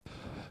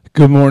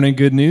Good morning,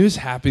 good news.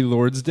 Happy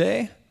Lord's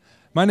Day.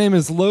 My name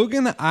is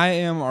Logan. I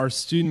am our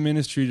student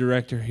ministry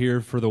director here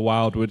for the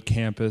Wildwood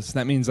campus.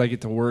 That means I get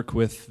to work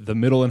with the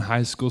middle and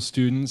high school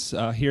students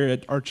here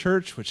at our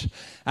church, which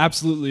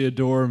absolutely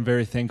adore. I'm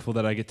very thankful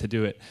that I get to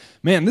do it.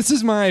 Man, this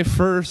is my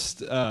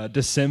first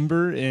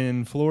December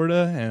in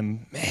Florida,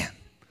 and man,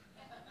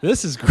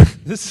 this is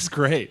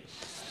great.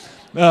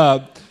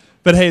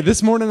 But hey,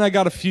 this morning I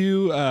got a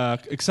few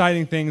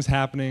exciting things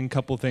happening, a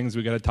couple things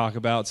we got to talk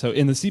about. So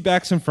in the seat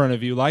backs in front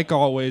of you, like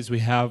always, we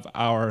have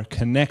our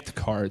Connect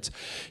cards.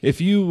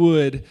 If you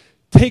would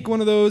take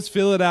one of those,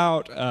 fill it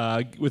out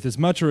with as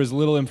much or as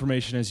little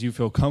information as you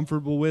feel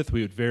comfortable with,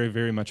 we would very,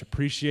 very much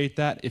appreciate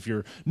that. If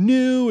you're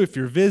new, if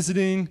you're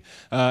visiting,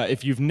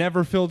 if you've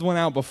never filled one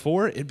out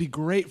before, it'd be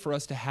great for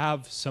us to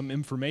have some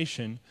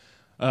information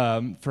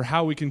for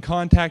how we can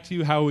contact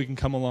you, how we can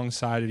come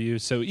alongside of you.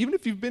 So even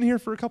if you've been here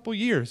for a couple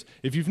years,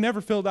 if you've never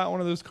filled out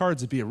one of those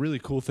cards, it'd be a really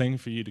cool thing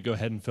for you to go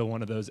ahead and fill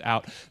one of those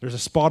out. There's a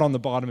spot on the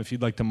bottom if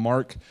you'd like to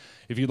mark.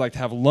 If you'd like to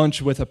have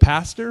lunch with a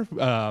pastor,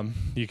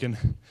 you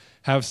can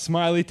have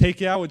Smiley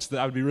take you out, which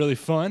that would be really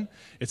fun.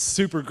 It's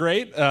super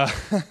great.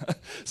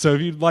 So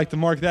if you'd like to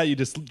mark that, you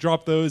just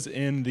drop those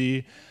in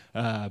the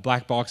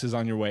black boxes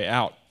on your way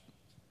out.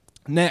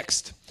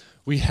 Next,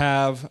 we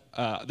have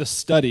the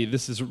study.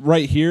 This is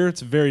right here.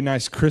 It's a very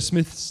nice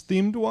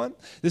Christmas-themed one.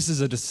 This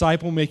is a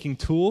disciple-making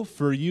tool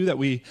for you that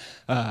we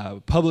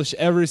publish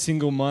every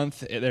single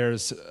month.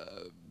 There's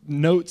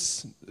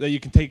notes that you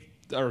can take,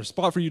 or a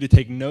spot for you to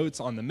take notes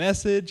on the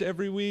message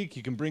every week.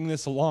 You can bring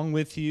this along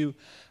with you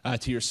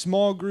to your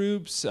small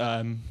groups,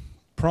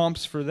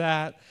 prompts for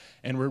that.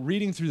 And we're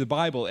reading through the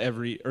Bible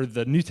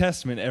the New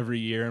Testament every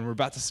year, and we're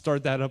about to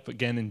start that up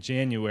again in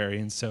January.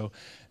 And so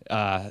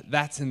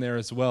that's in there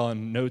as well,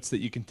 and notes that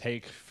you can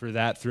take for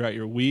that throughout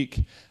your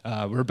week.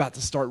 We're about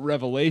to start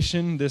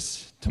Revelation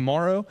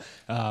tomorrow,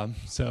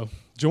 so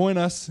join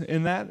us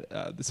in that.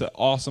 It's an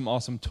awesome,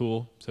 awesome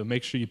tool, so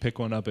make sure you pick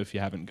one up if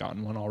you haven't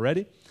gotten one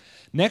already.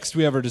 Next,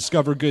 we have our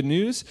Discover Good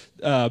News.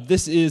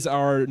 This is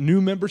our new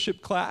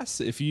membership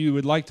class. If you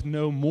would like to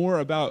know more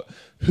about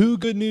who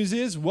Good News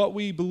is, what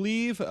we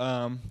believe,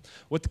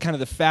 what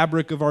the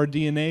fabric of our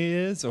DNA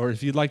is, or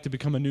if you'd like to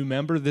become a new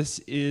member, this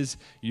is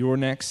your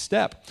next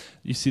step.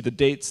 You see the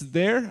dates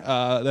there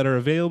that are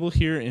available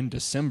here in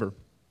December.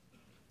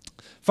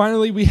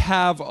 Finally, we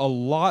have a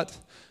lot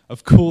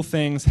of cool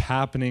things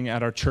happening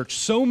at our church.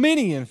 So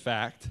many, in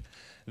fact,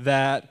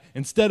 that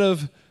instead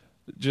of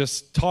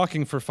just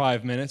talking for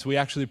 5 minutes, we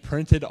actually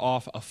printed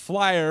off a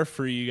flyer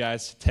for you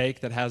guys to take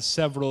that has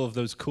several of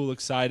those cool,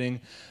 exciting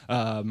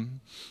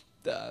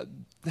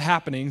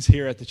happenings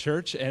here at the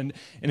church. And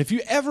if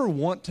you ever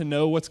want to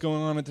know what's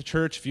going on at the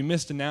church, if you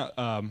missed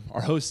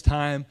our host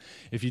time,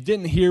 if you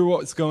didn't hear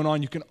what's going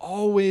on, you can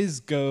always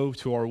go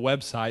to our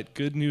website,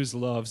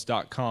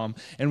 goodnewsloves.com,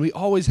 and we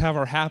always have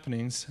our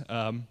happenings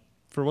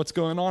for what's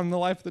going on in the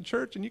life of the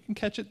church, and you can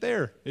catch it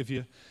there if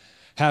you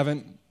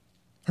haven't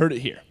heard it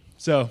here.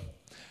 So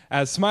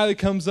as Smiley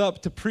comes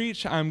up to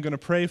preach, I'm going to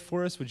pray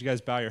for us. Would you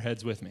guys bow your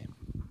heads with me?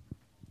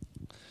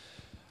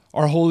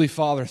 Our Holy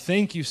Father,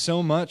 thank you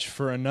so much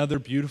for another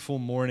beautiful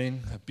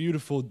morning, a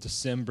beautiful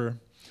December.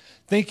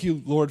 Thank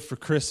you, Lord, for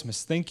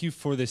Christmas. Thank you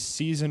for this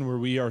season where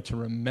we are to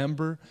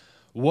remember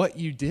what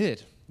you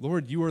did.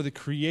 Lord, you are the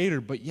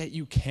creator, but yet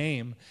you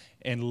came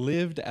and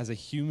lived as a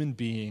human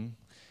being.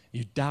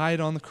 You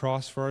died on the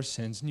cross for our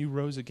sins, and you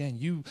rose again.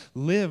 You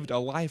lived a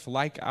life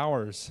like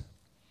ours.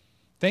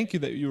 Thank you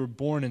that you were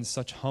born in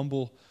such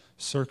humble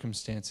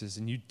circumstances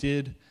and you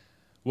did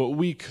what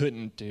we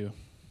couldn't do.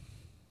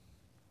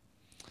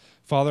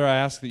 Father, I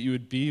ask that you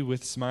would be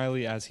with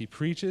Smiley as he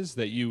preaches,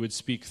 that you would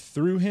speak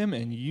through him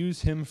and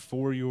use him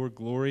for your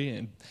glory.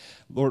 And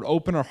Lord,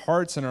 open our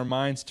hearts and our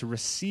minds to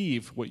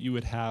receive what you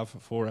would have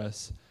for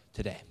us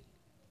today.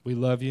 We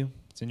love you.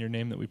 It's in your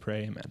name that we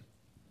pray. Amen.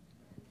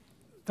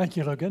 Thank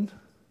you, Logan.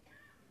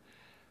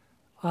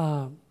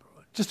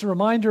 Just a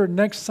reminder,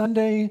 next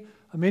Sunday,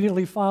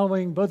 immediately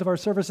following both of our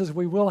services,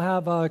 we will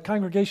have a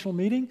congregational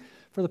meeting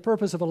for the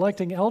purpose of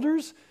electing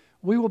elders.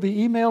 We will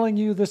be emailing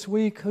you this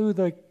week who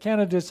the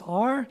candidates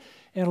are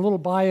and a little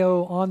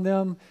bio on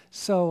them.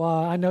 So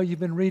I know you've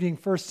been reading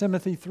 1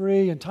 Timothy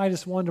 3 and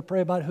Titus 1 to pray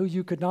about who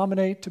you could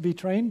nominate to be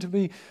trained to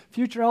be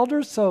future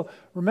elders. So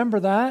remember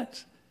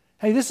that.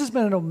 Hey, this has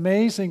been an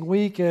amazing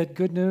week at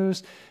Good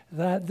News.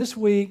 That this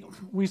week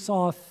we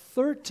saw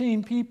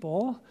 13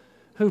 people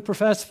who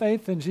profess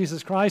faith in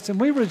Jesus Christ,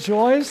 and we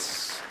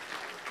rejoice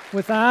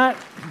with that.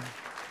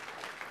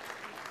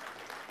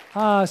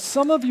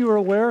 Some of you are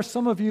aware,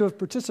 some of you have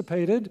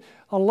participated.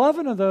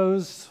 11 of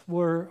those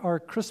were our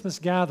Christmas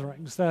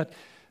gatherings, that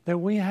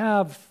we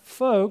have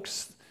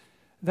folks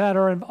that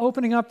are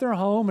opening up their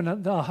home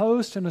and a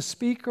host and a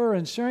speaker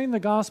and sharing the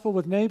gospel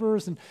with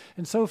neighbors.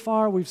 And so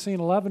far, we've seen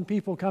 11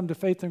 people come to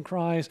faith in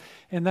Christ,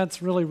 and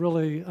that's really,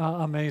 really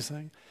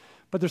amazing.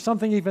 But there's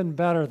something even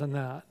better than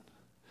that.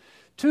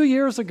 2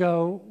 years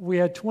ago, we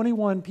had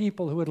 21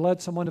 people who had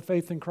led someone to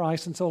faith in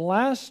Christ. And so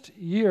last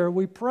year,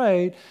 we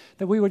prayed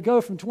that we would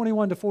go from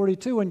 21 to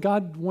 42, and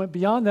God went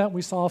beyond that, and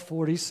we saw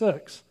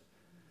 46.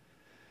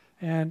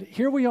 And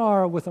here we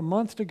are with a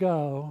month to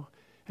go,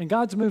 and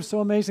God's moved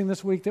so amazing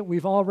this week that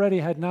we've already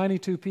had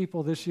 92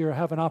 people this year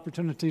have an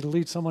opportunity to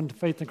lead someone to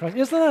faith in Christ.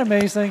 Isn't that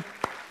amazing?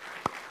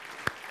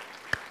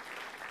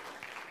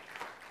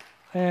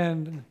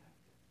 And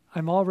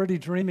I'm already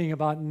dreaming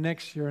about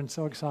next year and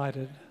so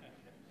excited.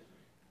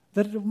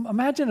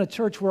 Imagine a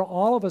church where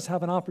all of us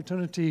have an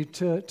opportunity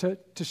to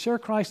share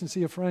Christ and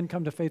see a friend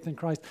come to faith in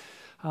Christ.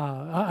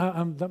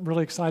 I'm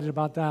really excited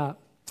about that.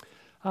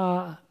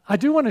 I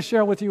do want to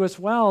share with you as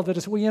well that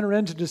as we enter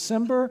into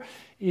December,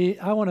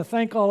 I want to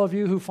thank all of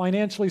you who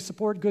financially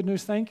support Good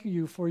News. Thank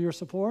you for your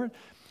support.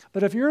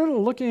 But if you're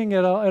looking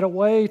at a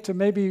way to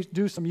maybe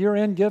do some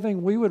year-end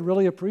giving, we would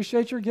really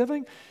appreciate your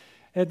giving.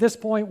 At this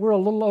point, we're a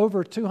little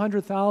over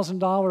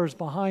 $200,000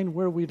 behind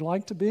where we'd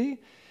like to be.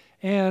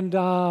 And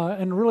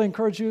really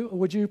encourage you,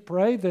 would you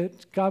pray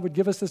that God would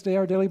give us this day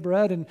our daily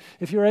bread? And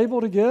if you're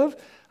able to give,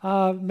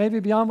 maybe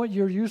beyond what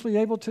you're usually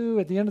able to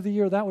at the end of the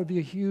year, that would be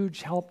a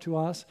huge help to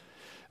us.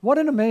 What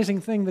an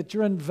amazing thing that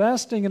you're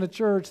investing in a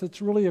church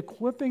that's really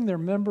equipping their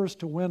members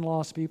to win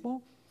lost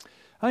people.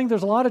 I think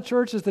there's a lot of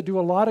churches that do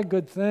a lot of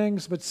good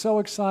things, but so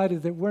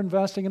excited that we're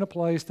investing in a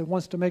place that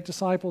wants to make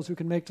disciples who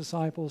can make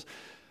disciples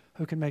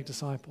who can make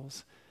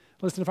disciples.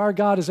 Listen, if our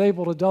God is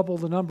able to double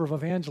the number of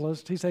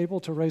evangelists, He's able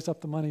to raise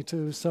up the money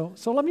too. So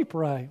let me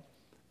pray.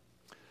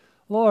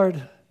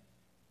 Lord,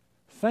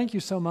 thank you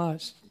so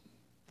much.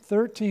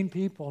 13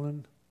 people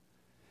and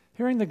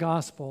hearing the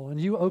gospel and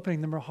you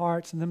opening their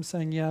hearts and them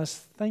saying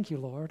yes. Thank you,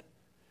 Lord.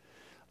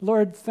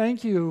 Lord,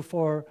 thank you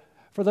for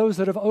those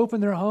that have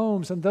opened their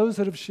homes and those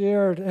that have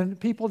shared and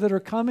people that are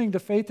coming to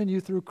faith in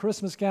you through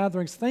Christmas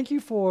gatherings. Thank you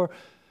for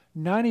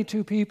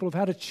 92 people who've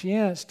had a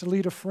chance to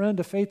lead a friend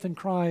to faith in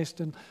Christ.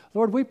 And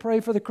Lord, we pray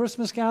for the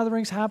Christmas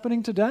gatherings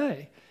happening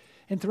today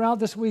and throughout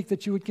this week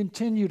that you would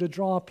continue to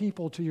draw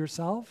people to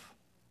yourself.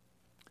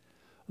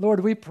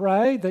 Lord, we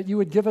pray that you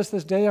would give us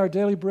this day our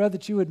daily bread,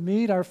 that you would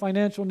meet our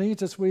financial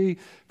needs as we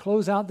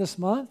close out this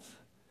month.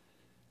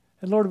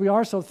 And Lord, we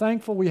are so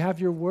thankful we have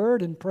your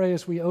word and pray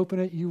as we open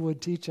it, you would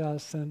teach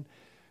us. And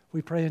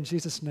we pray in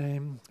Jesus'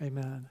 name,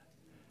 amen.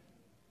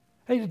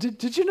 Hey,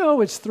 did you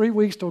know it's 3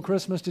 weeks till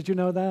Christmas? Did you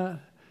know that?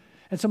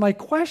 And so my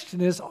question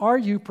is, are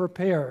you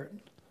prepared?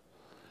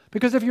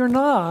 Because if you're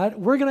not,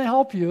 we're going to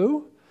help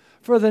you.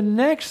 For the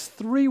next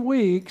 3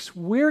 weeks,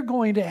 we're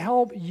going to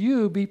help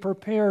you be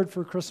prepared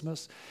for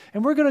Christmas.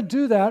 And we're going to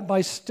do that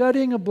by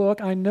studying a book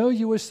I know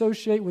you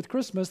associate with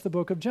Christmas, the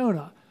book of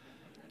Jonah.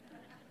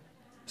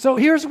 So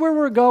here's where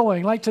we're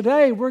going. Like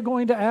today, we're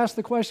going to ask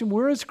the question,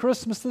 where is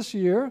Christmas this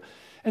year?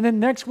 And then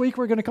next week,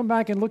 we're going to come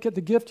back and look at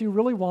the gift you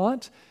really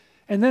want.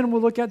 And then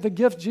we'll look at the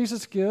gift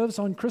Jesus gives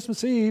on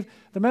Christmas Eve.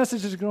 The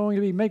message is going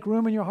to be, make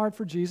room in your heart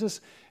for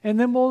Jesus. And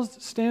then we'll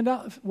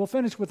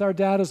finish with our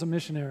dad as a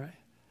missionary.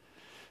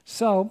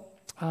 So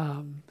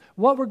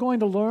what we're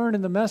going to learn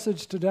in the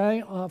message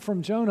today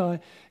from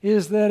Jonah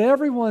is that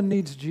everyone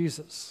needs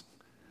Jesus,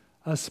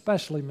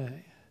 especially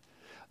me.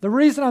 The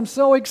reason I'm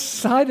so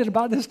excited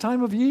about this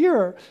time of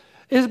year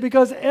is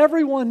because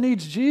everyone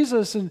needs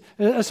Jesus, and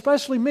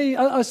especially me.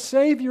 A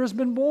Savior has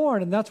been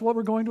born, and that's what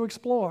we're going to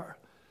explore.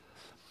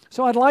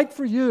 So I'd like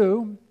for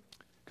you,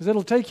 because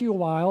it'll take you a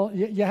while,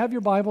 you have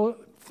your Bible,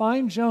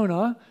 find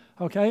Jonah,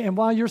 okay? And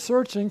while you're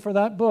searching for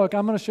that book,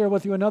 I'm going to share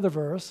with you another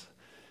verse,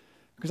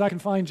 because I can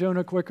find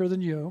Jonah quicker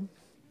than you.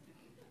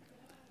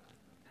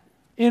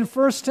 In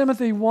 1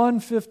 Timothy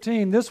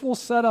 1:15, this will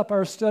set up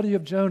our study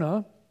of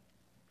Jonah.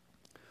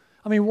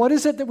 I mean, what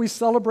is it that we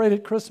celebrate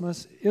at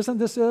Christmas? Isn't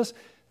this?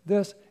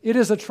 It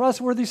is a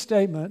trustworthy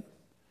statement,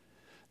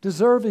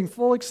 deserving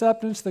full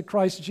acceptance that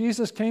Christ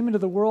Jesus came into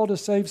the world to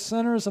save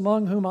sinners,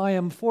 among whom I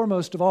am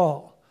foremost of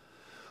all.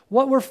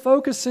 What we're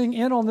focusing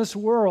in on this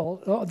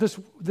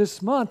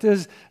month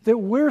is that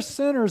we're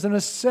sinners and a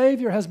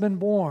Savior has been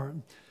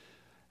born.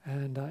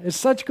 And it's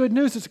such good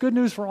news. It's good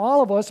news for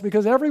all of us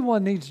because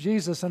everyone needs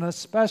Jesus, and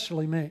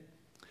especially me.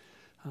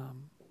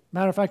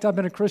 Matter of fact, I've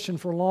been a Christian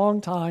for a long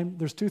time.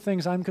 There's 2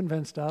 things I'm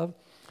convinced of.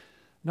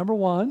 Number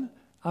 1,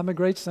 I'm a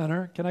great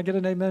sinner. Can I get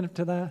an amen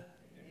to that?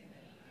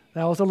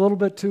 That was a little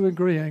bit too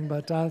agreeing,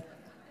 but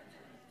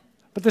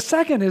the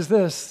second is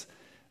this,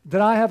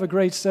 that I have a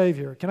great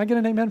Savior. Can I get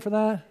an amen for that?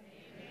 Amen.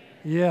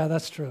 Yeah,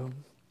 that's true.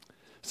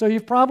 So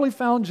you've probably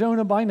found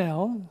Jonah by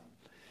now.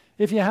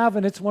 If you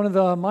haven't, it's one of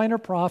the minor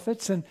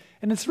prophets, and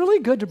it's really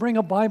good to bring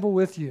a Bible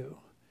with you.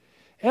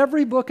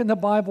 Every book in the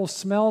Bible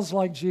smells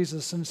like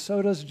Jesus, and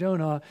so does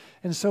Jonah.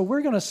 And so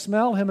we're going to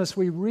smell him as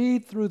we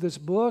read through this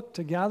book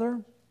together.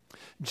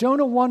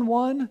 Jonah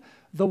 1:1,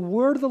 the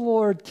word of the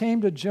Lord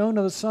came to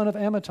Jonah, the son of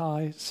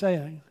Amittai,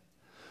 saying,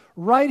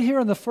 right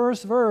here in the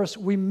first verse,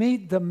 we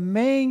meet the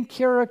main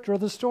character of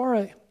the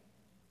story.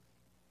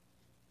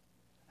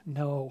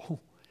 No,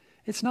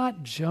 it's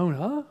not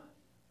Jonah.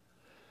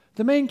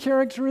 The main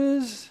character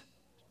is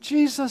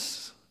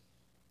Jesus.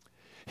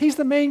 He's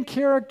the main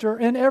character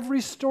in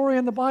every story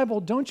in the Bible.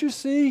 Don't you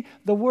see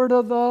the word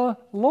of the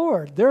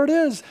Lord? There it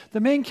is. The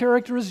main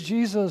character is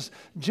Jesus.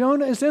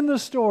 Jonah is in the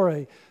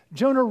story.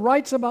 Jonah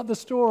writes about the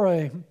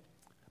story.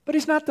 But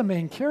he's not the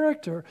main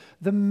character.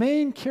 The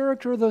main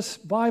character of this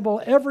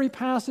Bible, every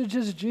passage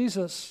is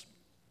Jesus.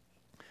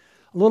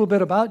 A little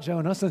bit about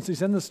Jonah, since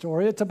he's in the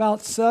story. It's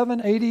about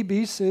 780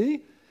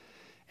 BC.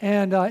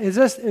 And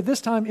at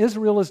this time,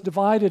 Israel is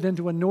divided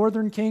into a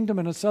northern kingdom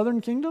and a southern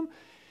kingdom.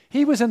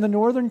 He was in the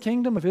northern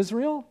kingdom of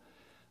Israel.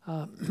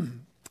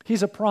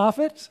 He's a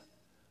prophet.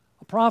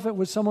 A prophet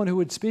was someone who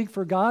would speak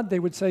for God. They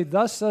would say,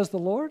 "Thus says the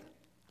Lord."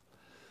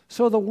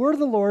 So the word of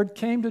the Lord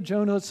came to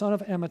Jonah, the son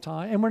of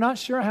Amittai, and we're not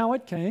sure how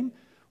it came.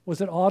 Was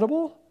it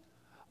audible?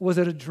 Was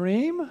it a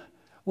dream?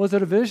 Was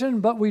it a vision?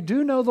 But we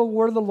do know the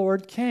word of the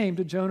Lord came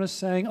to Jonah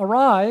saying,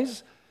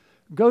 "Arise,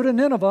 go to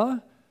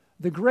Nineveh,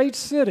 the great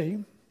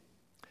city,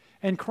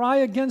 and cry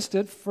against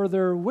it, for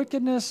their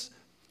wickedness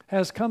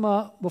has come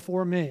up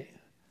before me."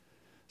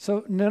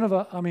 So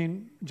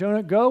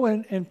Jonah, go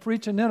and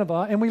preach in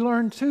Nineveh. And we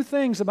learn two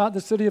things about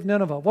the city of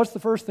Nineveh. What's the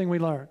first thing we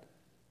learn?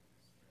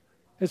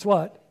 It's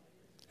what?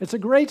 It's a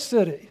great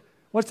city.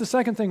 What's the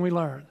second thing we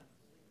learn?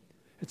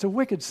 It's a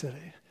wicked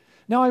city.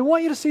 Now, I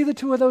want you to see the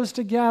two of those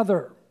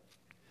together.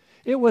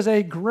 It was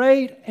a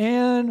great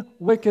and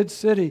wicked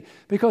city,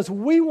 because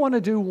we want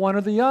to do one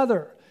or the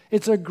other.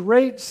 It's a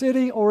great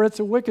city or it's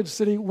a wicked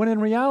city, when in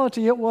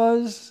reality it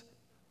was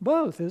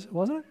both,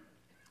 wasn't it?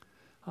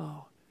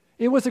 Oh.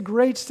 It was a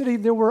great city.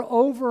 There were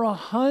over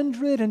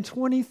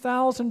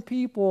 120,000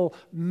 people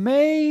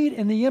made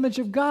in the image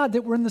of God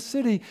that were in the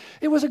city.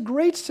 It was a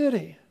great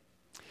city.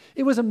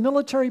 It was a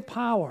military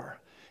power.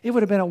 It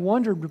would have been a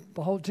wonder to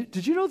behold.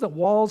 Did you know that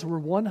walls were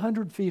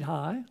 100 feet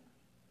high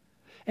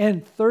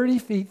and 30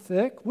 feet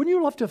thick? Wouldn't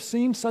you love to have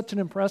seen such an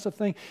impressive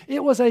thing?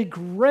 It was a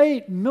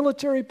great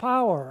military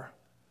power,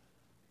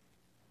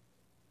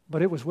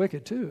 but it was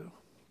wicked too.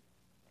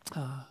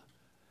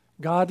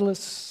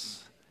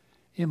 Godless,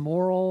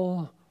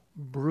 immoral,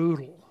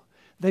 brutal.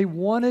 They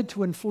wanted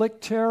to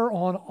inflict terror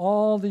on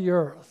all the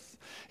earth.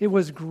 It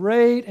was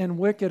great and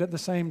wicked at the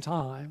same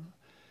time.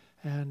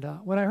 And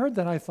when I heard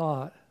that, I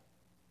thought,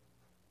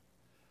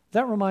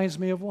 that reminds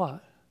me of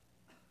what?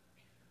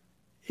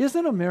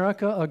 Isn't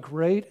America a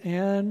great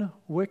and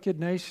wicked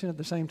nation at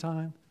the same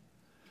time?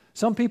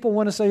 Some people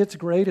want to say it's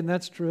great, and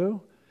that's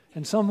true.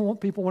 And some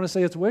people want to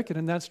say it's wicked,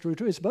 and that's true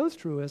too. It's both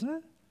true, isn't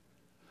it?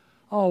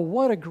 Oh,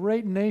 what a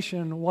great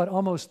nation. What,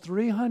 almost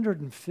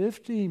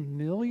 350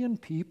 million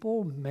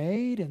people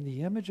made in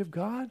the image of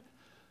God?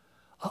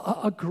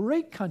 A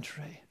great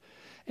country.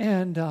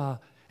 And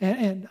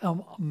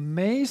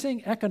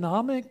amazing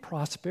economic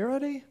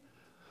prosperity.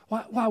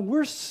 Wow,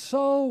 we're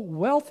so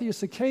wealthy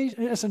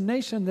as a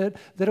nation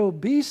that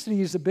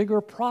obesity is a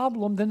bigger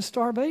problem than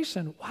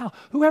starvation. Wow,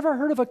 who ever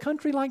heard of a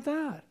country like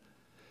that?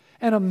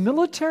 And a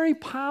military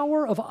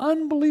power of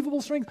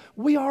unbelievable strength.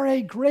 We are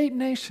a great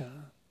nation.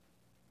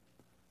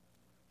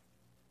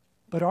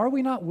 But are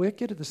we not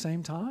wicked at the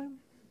same time?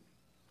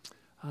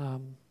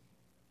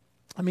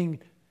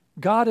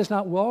 God is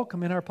not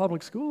welcome in our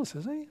public schools,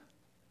 is he?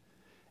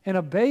 And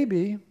a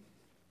baby's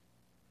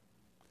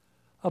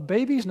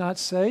not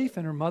safe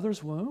in her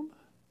mother's womb.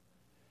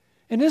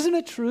 And isn't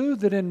it true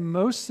that in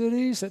most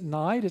cities at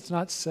night it's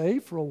not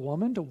safe for a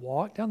woman to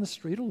walk down the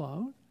street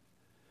alone?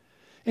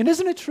 And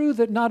isn't it true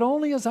that not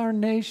only is our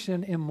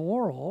nation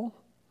immoral,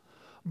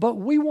 but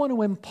we want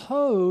to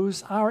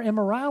impose our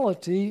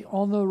immorality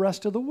on the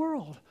rest of the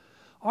world?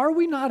 Are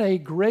we not a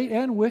great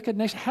and wicked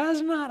nation?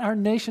 Has not our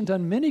nation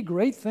done many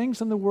great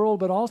things in the world,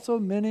 but also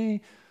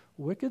many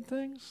wicked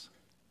things?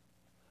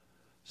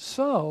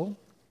 So,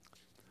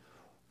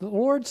 the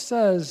Lord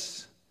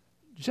says,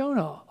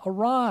 Jonah,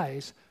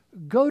 arise,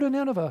 go to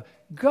Nineveh,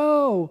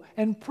 go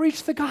and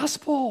preach the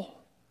gospel.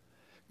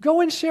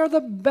 Go and share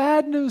the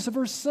bad news of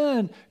her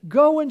sin.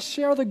 Go and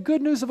share the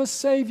good news of a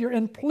Savior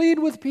and plead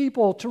with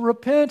people to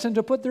repent and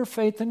to put their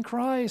faith in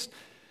Christ.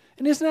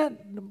 And isn't that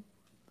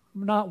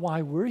not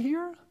why we're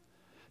here?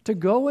 To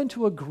go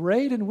into a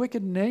great and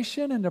wicked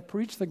nation and to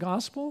preach the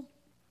gospel?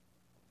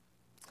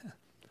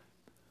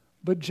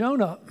 But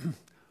Jonah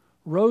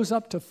rose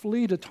up to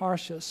flee to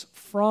Tarshish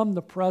from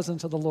the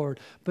presence of the Lord.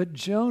 But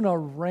Jonah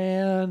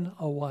ran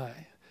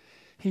away.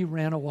 He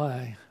ran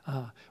away.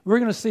 We're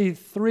going to see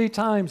 3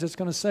 times it's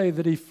going to say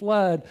that he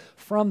fled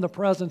from the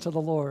presence of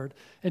the Lord.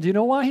 And do you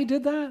know why he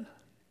did that?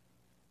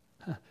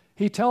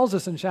 He tells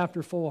us in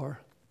chapter 4.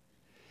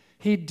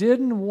 He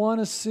didn't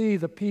want to see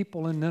the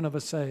people in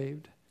Nineveh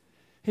saved.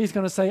 He's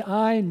going to say,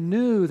 I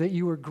knew that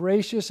you were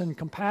gracious and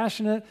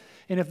compassionate.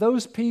 And if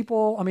those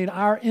people,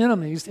 our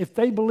enemies, if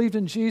they believed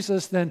in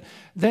Jesus, then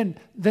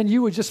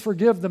you would just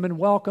forgive them and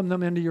welcome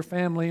them into your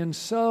family. And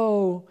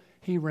so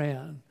he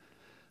ran.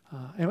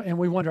 And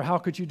we wonder, how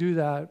could you do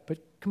that? But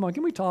come on,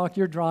 can we talk?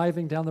 You're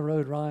driving down the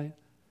road, right?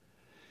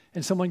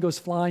 And someone goes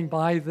flying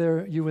by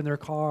you in their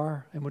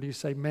car. And what do you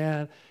say?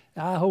 Man,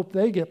 I hope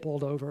they get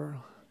pulled over.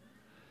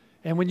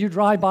 And when you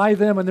drive by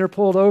them and they're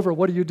pulled over,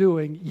 what are you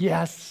doing?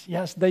 Yes,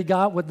 they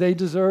got what they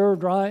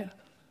deserved, right?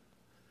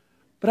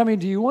 But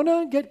do you want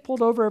to get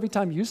pulled over every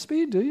time you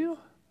speed? Do you?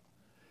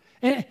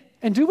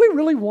 And do we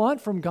really want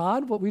from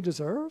God what we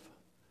deserve?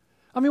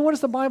 What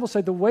does the Bible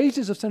say? The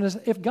wages of sin is,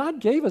 if God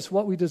gave us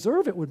what we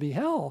deserve, it would be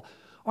hell.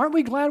 Aren't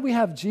we glad we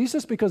have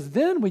Jesus? Because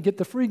then we get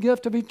the free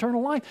gift of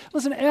eternal life.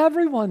 Listen,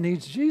 everyone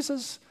needs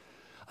Jesus,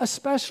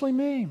 especially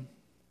me.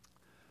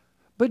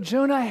 But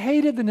Jonah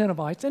hated the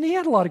Ninevites, and he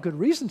had a lot of good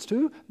reasons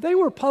to. They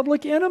were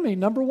public enemy,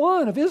 number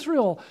one, of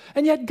Israel.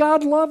 And yet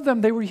God loved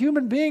them. They were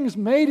human beings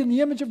made in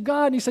the image of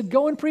God. And he said,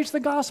 go and preach the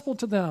gospel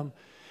to them.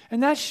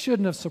 And that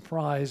shouldn't have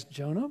surprised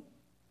Jonah.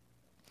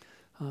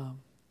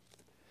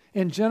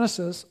 In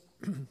Genesis,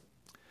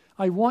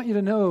 I want you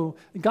to know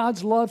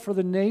God's love for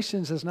the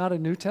nations is not a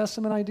New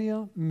Testament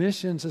idea.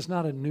 Missions is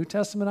not a New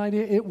Testament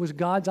idea. It was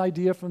God's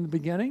idea from the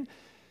beginning.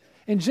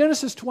 In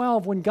Genesis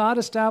 12, when God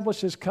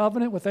established his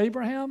covenant with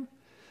Abraham,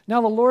 now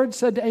the Lord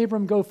said to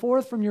Abram, go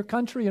forth from your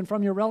country and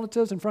from your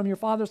relatives and from your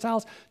father's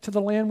house to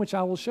the land which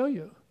I will show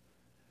you.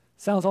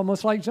 Sounds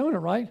almost like Jonah,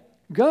 right?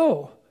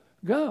 Go.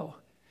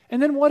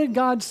 And then what did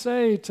God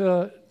say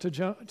to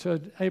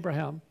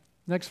Abraham?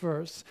 Next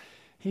verse.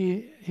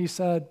 He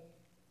said,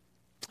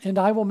 and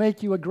I will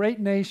make you a great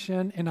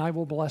nation and I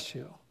will bless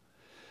you.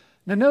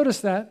 Now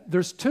notice that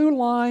there's two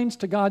lines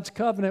to God's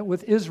covenant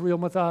with Israel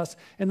and with us.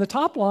 In the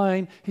top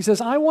line, he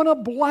says, I want to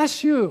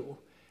bless you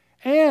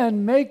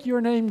and make your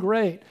name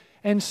great,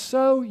 and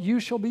so you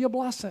shall be a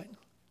blessing.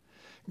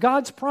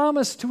 God's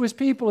promise to his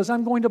people is,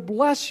 I'm going to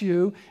bless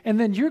you, and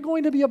then you're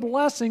going to be a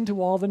blessing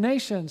to all the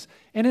nations.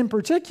 And in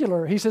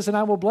particular, he says, and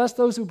I will bless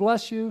those who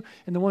bless you,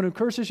 and the one who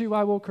curses you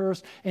I will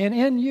curse, and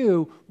in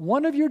you,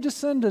 one of your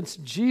descendants,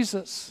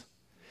 Jesus,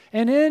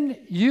 and in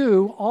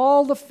you,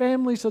 all the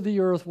families of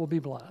the earth will be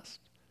blessed.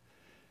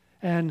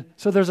 And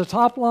so there's a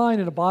top line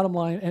and a bottom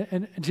line.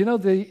 And do you know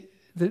the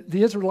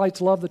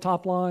Israelites loved the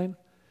top line?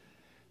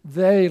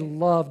 They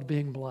loved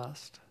being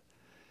blessed.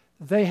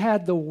 They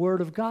had the Word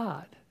of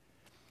God.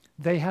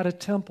 They had a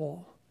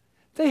temple.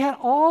 They had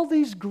all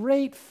these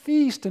great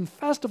feasts and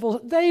festivals.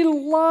 They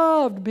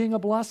loved being a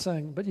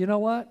blessing. But you know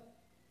what?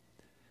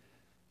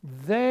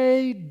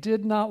 They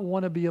did not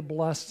want to be a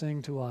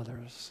blessing to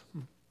others.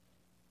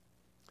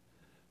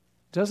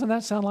 Doesn't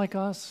that sound like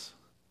us?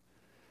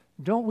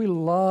 Don't we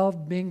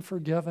love being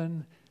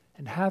forgiven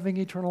and having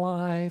eternal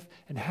life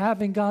and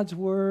having God's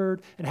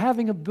Word and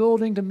having a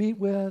building to meet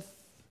with?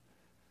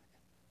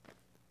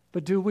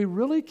 But do we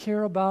really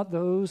care about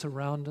those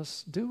around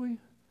us? Do we?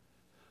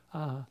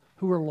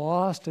 Who are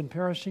lost and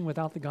perishing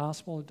without the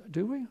gospel?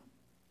 Do we?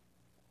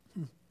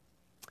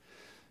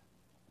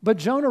 But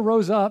Jonah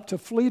rose up to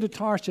flee to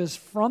Tarshish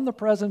from the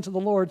presence of the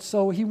Lord.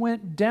 So he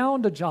went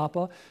down to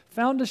Joppa,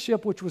 found a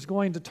ship which was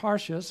going to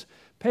Tarshish,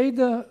 paid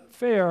the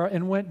fare,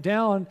 and went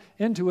down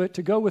into it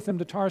to go with him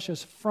to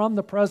Tarshish from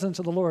the presence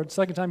of the Lord.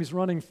 Second time he's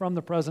running from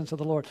the presence of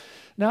the Lord.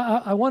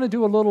 Now, I want to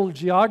do a little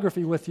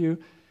geography with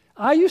you.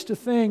 I used to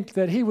think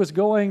that he was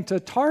going to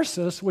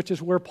Tarsus, which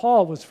is where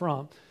Paul was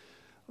from.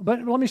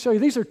 But let me show you,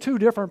 these are two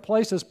different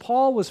places.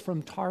 Paul was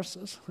from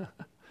Tarsus,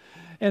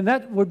 and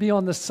that would be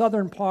on the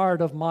southern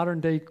part of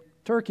modern-day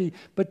Turkey.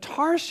 But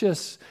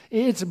Tarshish,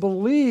 it's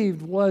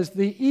believed, was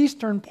the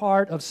eastern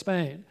part of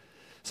Spain.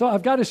 So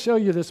I've got to show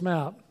you this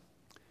map.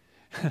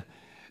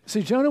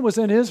 See, Jonah was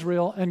in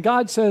Israel, and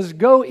God says,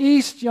 go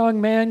east,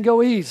 young man,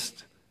 go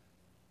east.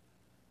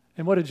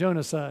 And what did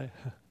Jonah say?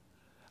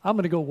 I'm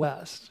going to go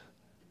west.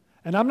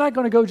 And I'm not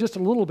going to go just a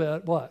little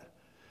bit. What?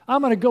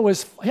 I'm going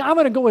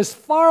to go as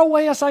far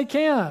away as I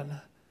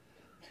can.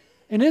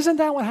 And isn't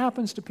that what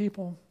happens to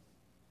people?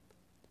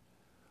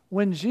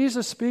 When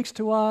Jesus speaks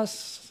to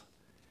us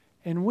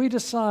and we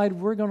decide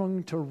we're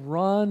going to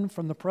run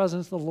from the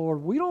presence of the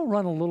Lord, we don't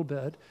run a little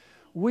bit.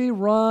 We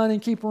run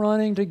and keep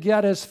running to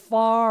get as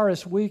far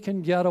as we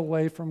can get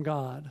away from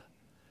God.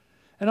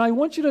 And I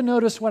want you to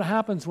notice what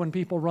happens when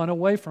people run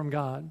away from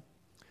God.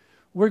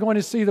 We're going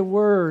to see the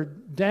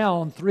word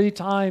down 3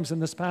 times in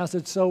this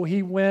passage. So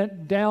he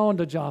went down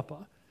to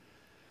Joppa,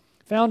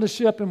 found a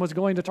ship and was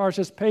going to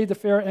Tarshish, paid the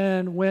fare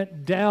and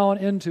went down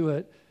into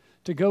it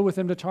to go with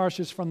him to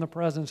Tarshish from the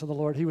presence of the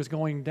Lord. He was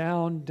going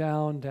down,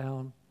 down,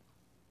 down.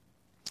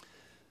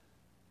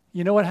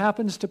 You know what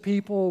happens to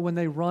people when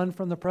they run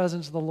from the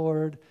presence of the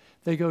Lord?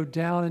 They go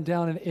down and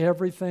down and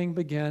everything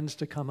begins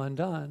to come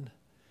undone.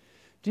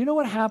 Do you know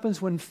what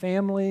happens when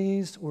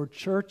families or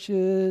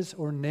churches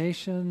or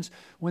nations,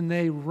 when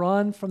they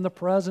run from the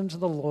presence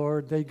of the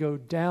Lord, they go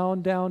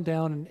down, down,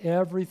 down, and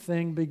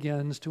everything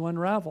begins to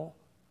unravel?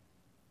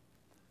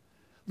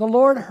 The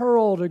Lord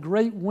hurled a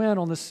great wind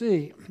on the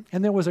sea,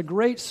 and there was a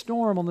great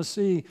storm on the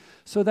sea,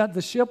 so that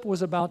the ship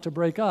was about to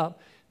break up.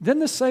 Then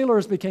the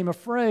sailors became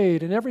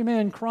afraid, and every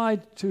man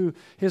cried to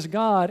his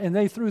God, and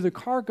they threw the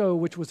cargo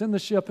which was in the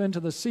ship into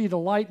the sea to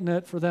lighten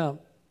it for them.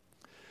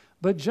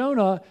 But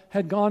Jonah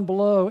had gone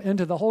below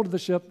into the hold of the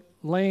ship,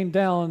 lain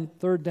down,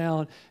 third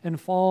down, and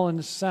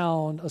fallen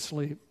sound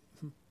asleep.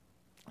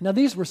 Now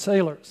these were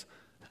sailors,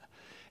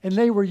 and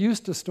they were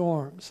used to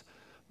storms.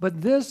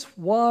 But this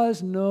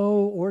was no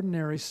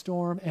ordinary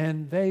storm,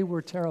 and they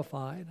were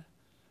terrified.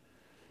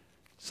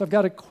 So I've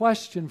got a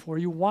question for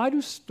you. Why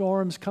do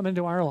storms come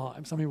into our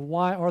lives? I mean,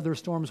 why are there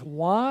storms?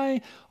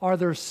 Why are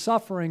there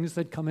sufferings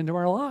that come into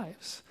our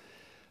lives?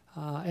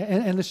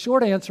 And the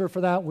short answer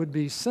for that would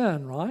be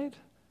sin, right?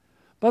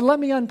 But let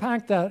me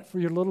unpack that for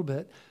you a little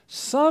bit.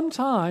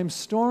 Sometimes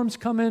storms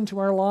come into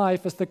our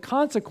life as the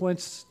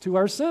consequence to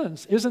our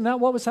sins. Isn't that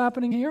what was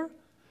happening here?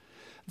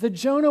 That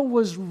Jonah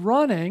was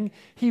running.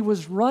 He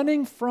was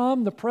running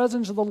from the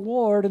presence of the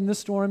Lord, and the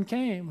storm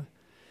came.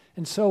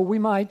 And so we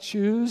might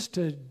choose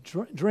to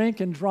drink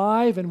and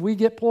drive, and we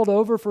get pulled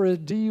over for a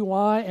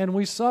DUI, and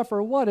we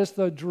suffer what is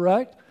the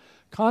direct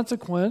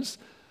consequence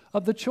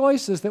of the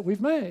choices that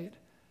we've made.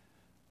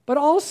 But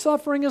all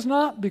suffering is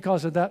not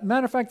because of that.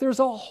 Matter of fact, there's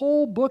a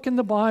whole book in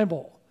the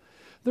Bible.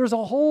 There's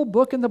a whole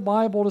book in the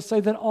Bible to say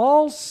that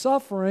all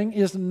suffering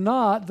is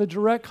not the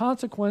direct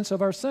consequence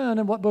of our sin.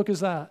 And what book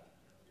is that?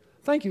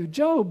 Thank you.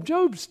 Job.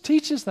 Job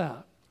teaches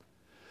that.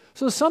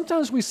 So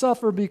sometimes we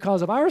suffer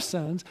because of our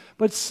sins,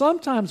 but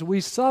sometimes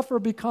we suffer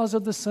because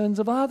of the sins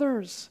of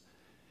others.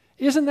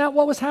 Isn't that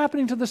what was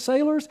happening to the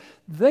sailors?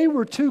 They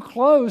were too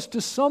close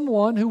to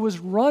someone who was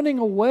running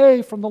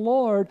away from the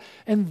Lord,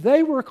 and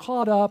they were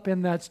caught up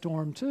in that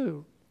storm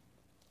too.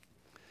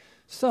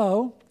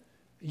 So,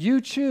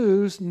 you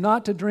choose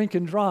not to drink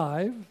and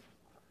drive,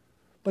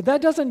 but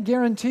that doesn't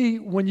guarantee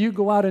when you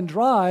go out and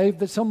drive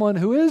that someone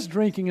who is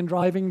drinking and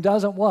driving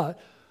doesn't what?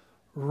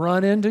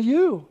 Run into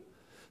you.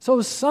 So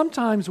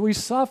sometimes we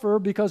suffer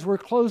because we're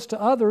close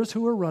to others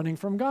who are running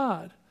from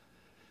God.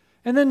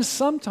 And then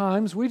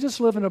sometimes we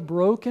just live in a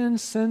broken,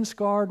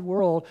 sin-scarred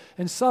world,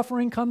 and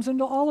suffering comes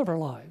into all of our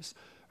lives.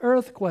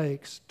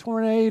 Earthquakes,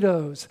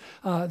 tornadoes,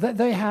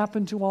 they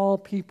happen to all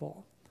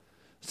people.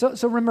 So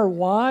remember,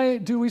 why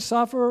do we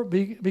suffer?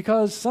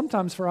 Because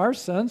sometimes for our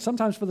sins,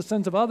 sometimes for the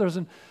sins of others,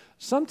 and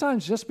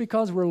sometimes just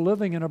because we're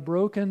living in a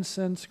broken,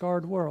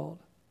 sin-scarred world.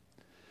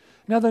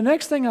 Now, the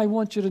next thing I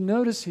want you to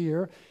notice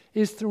here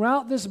is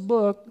throughout this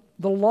book,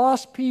 the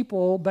lost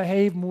people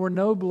behave more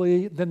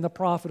nobly than the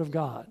prophet of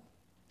God.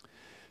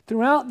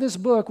 Throughout this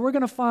book, we're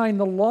going to find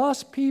the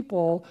lost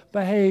people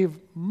behave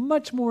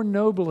much more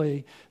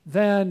nobly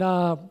than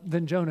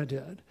Jonah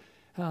did.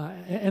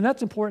 And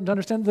that's important to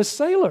understand. The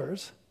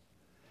sailors,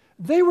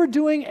 they were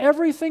doing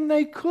everything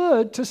they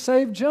could to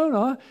save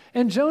Jonah,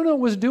 and Jonah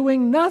was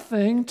doing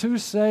nothing to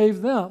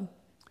save them.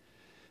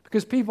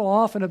 Because people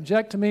often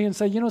object to me and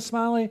say, you know,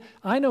 Smiley,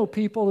 I know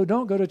people who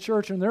don't go to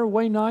church, and they're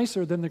way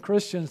nicer than the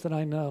Christians that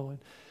I know. And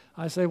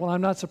I say, well,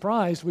 I'm not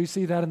surprised. We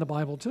see that in the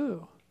Bible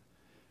too.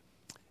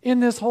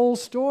 In this whole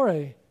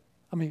story,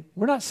 I mean,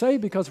 we're not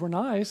saved because we're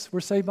nice. We're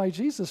saved by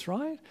Jesus,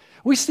 right?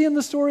 We see in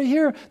the story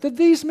here that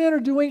these men are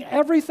doing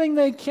everything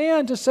they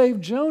can to save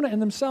Jonah and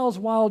themselves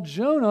while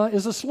Jonah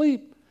is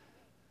asleep.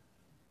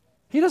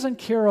 He doesn't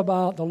care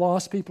about the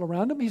lost people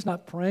around him. He's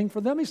not praying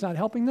for them. He's not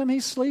helping them.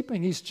 He's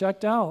sleeping. He's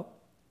checked out.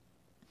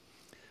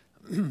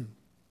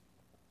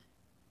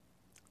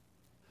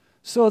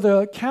 So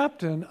the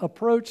captain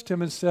approached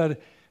him and said,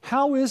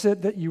 "How is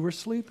it that you were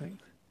sleeping?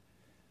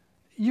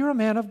 You're a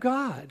man of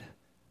God.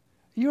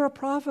 You're a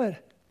prophet.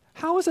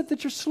 How is it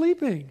that you're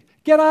sleeping?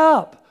 Get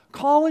up.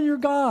 Call on your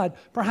God.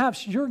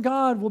 Perhaps your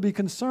God will be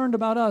concerned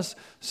about us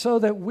so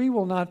that we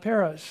will not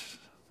perish."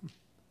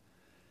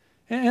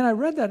 And I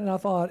read that and I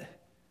thought,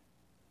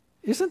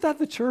 isn't that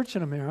the church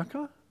in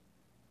America?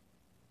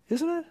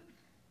 Isn't it?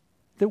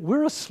 That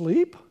we're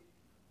asleep,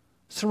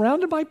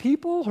 surrounded by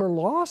people who are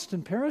lost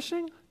and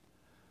perishing?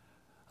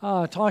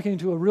 Talking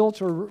to a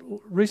realtor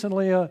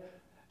recently,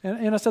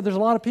 and I said, there's a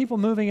lot of people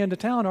moving into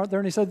town, aren't there?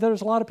 And he said,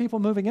 there's a lot of people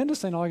moving into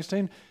St.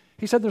 Augustine.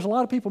 He said, there's a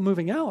lot of people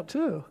moving out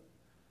too.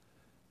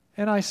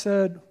 And I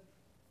said,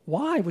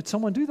 why would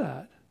someone do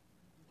that?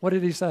 What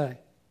did he say?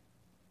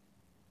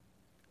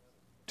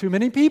 Too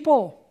many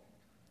people.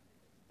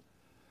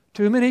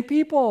 Too many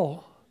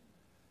people.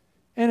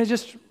 And it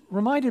just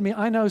reminded me,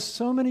 I know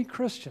so many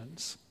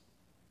Christians,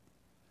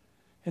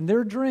 and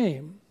their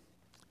dream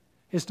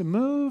is to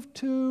move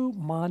to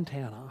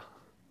Montana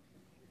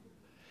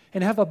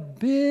and have a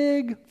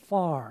big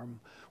farm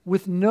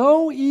with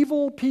no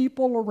evil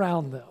people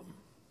around them,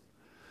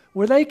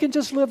 where they can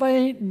just live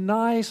a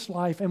nice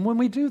life. And when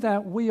we do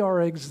that, we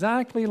are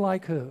exactly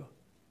like who?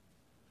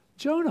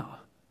 Jonah.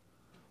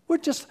 We're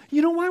just,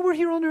 you know why we're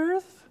here on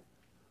earth?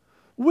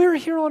 We're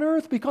here on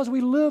earth because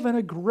we live in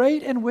a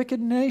great and wicked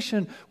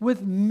nation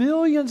with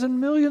millions and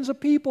millions of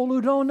people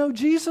who don't know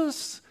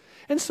Jesus.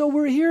 And so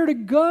we're here to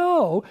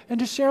go and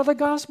to share the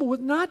gospel,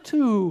 with not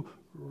to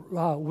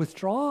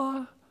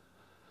withdraw.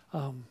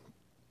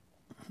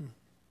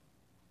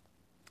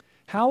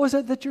 How is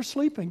it that you're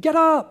sleeping? Get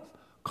up.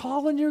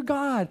 Call on your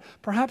God.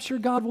 Perhaps your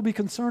God will be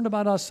concerned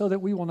about us so that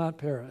we will not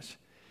perish.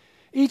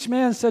 Each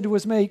man said to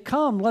his mate,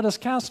 "Come, let us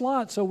cast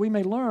lots so we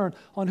may learn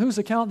on whose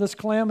account this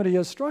calamity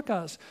has struck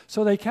us."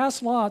 So they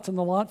cast lots, and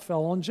the lot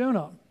fell on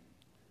Jonah.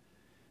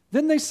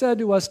 Then they said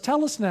to us,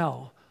 "Tell us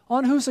now,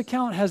 on whose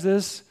account has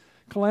this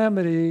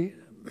calamity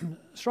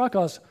struck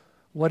us?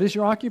 What is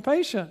your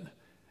occupation?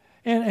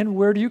 And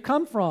where do you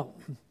come from?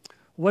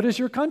 What is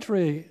your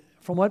country?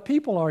 From what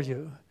people are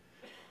you?"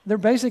 They're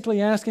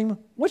basically asking,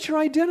 what's your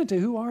identity?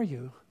 Who are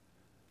you?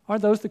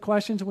 Aren't those the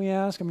questions we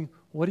ask? I mean,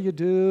 what do you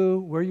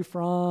do? Where are you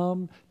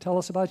from? Tell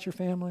us about your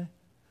family.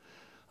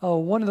 Oh,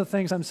 one of the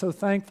things I'm so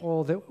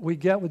thankful that we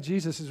get with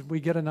Jesus is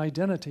we get an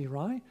identity,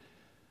 right?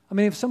 I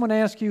mean, if someone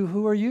asked you,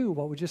 who are you,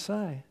 what would you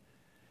say?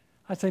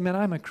 I'd say, man,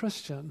 I'm a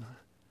Christian.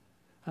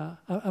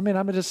 I'm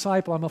a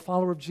disciple. I'm a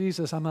follower of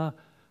Jesus. I'm a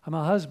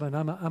husband.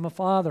 I'm a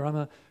father. I'm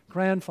a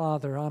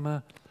grandfather. I'm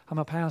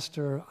a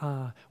pastor.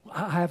 I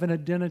have an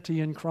identity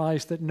in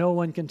Christ that no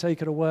one can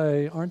take it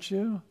away, aren't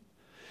you?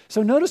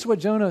 So notice what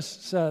Jonah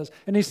says.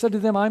 And he said to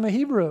them, I'm a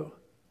Hebrew,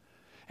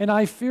 and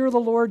I fear the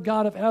Lord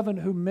God of heaven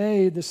who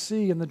made the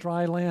sea and the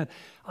dry land.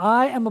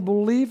 I am a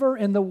believer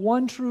in the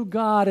one true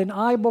God, and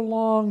I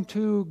belong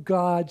to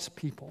God's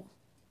people.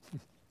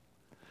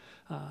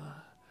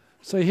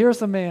 So here's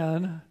the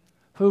man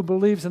who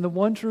believes in the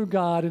one true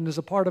God and is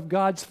a part of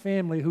God's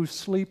family who's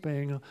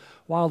sleeping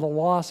while the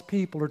lost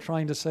people are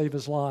trying to save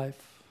his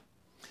life.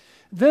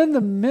 Then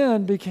the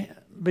men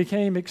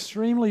became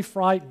extremely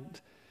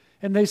frightened,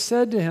 and they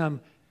said to him,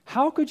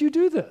 how could you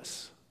do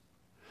this?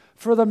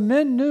 For the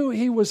men knew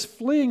he was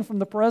fleeing from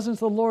the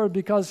presence of the Lord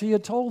because he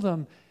had told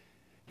them,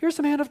 here's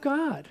the man of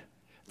God.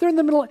 They're in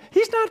the middle.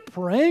 He's not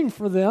praying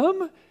for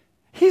them.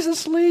 He's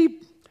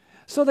asleep.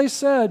 So they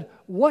said,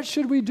 what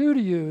should we do to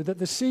you that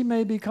the sea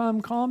may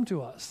become calm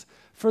to us?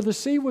 For the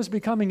sea was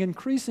becoming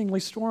increasingly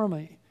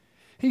stormy.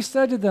 He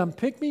said to them,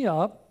 pick me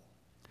up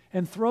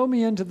and throw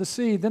me into the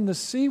sea. Then the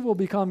sea will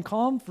become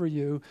calm for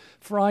you,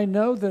 for I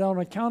know that on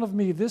account of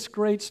me this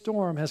great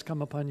storm has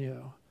come upon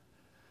you.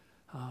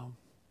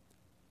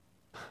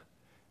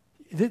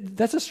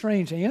 That's a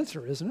strange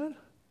answer, isn't it?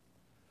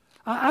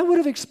 I would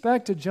have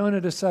expected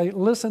Jonah to say,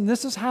 listen,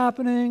 this is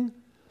happening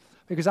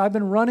because I've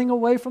been running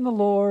away from the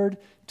Lord.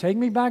 Take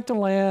me back to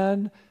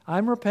land.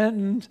 I'm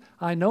repentant.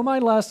 I know my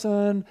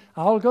lesson.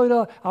 I'll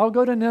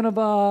go to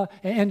Nineveh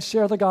and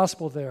share the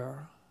gospel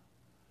there.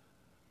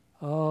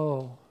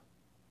 Oh,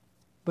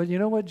 but you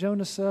know what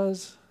Jonah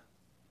says?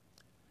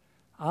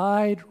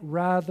 I'd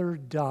rather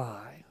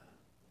die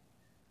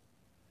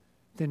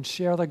than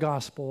share the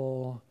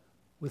gospel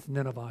with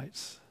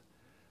Ninevites.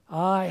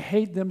 I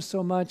hate them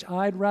so much,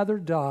 I'd rather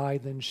die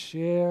than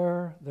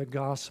share the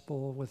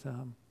gospel with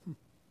them.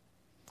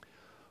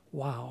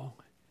 Wow.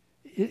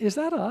 Is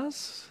that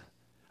us?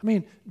 I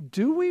mean,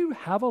 do we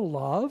have a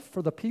love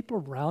for the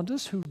people around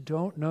us who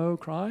don't know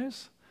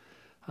Christ?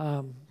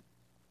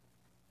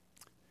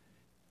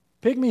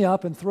 Pick me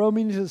up and throw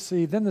me into the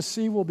sea, then the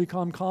sea will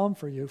become calm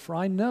for you, for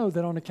I know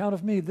that on account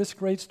of me this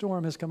great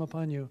storm has come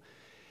upon you.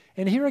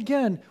 And here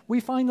again, we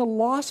find the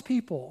lost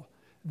people.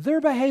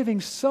 They're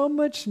behaving so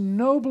much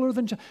nobler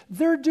than Jonah.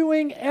 They're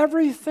doing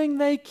everything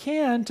they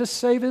can to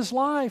save his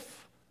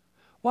life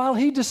while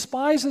he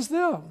despises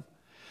them.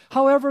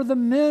 However, the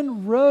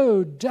men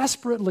rowed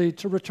desperately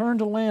to return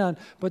to land,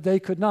 but they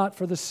could not,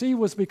 for the sea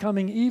was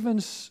becoming even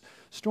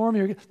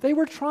stormier. They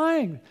were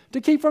trying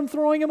to keep from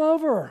throwing him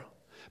over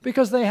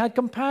because they had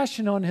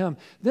compassion on him.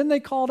 Then they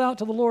called out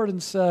to the Lord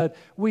and said,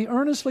 we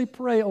earnestly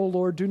pray, O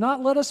Lord, do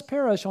not let us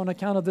perish on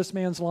account of this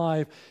man's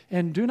life,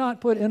 and do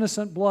not put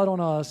innocent blood on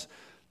us.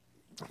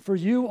 For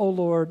you, O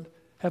Lord,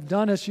 have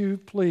done as you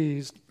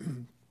pleased.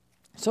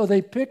 So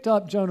they picked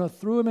up Jonah,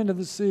 threw him into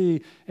the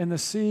sea, and the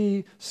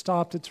sea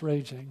stopped its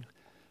raging.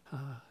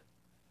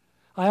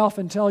 I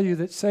often tell you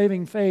that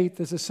saving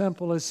faith is as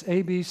simple as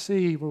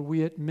ABC, where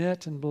we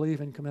admit and believe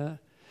and commit.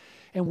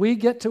 And we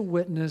get to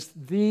witness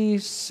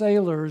these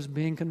sailors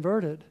being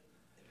converted.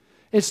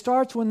 It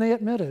starts when they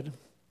admitted.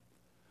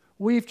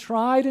 We've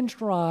tried and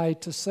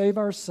tried to save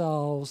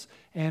ourselves,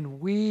 and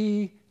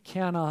we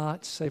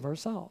cannot save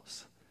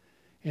ourselves.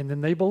 And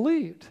then they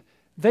believed.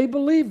 They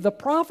believed the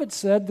prophet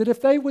said that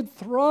if they would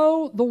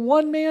throw the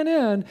one man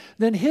in,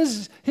 then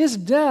his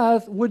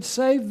death would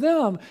save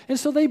them. And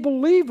so they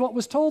believed what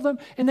was told them,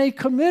 and they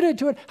committed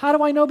to it. How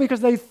do I know?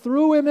 Because they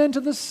threw him into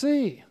the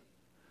sea.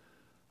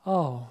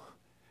 Oh,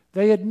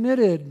 they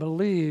admitted,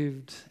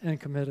 believed, and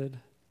committed.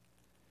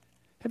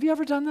 Have you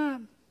ever done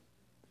that?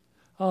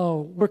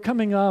 Oh, we're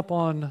coming up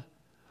on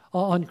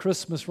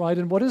Christmas, right?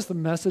 And what is the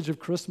message of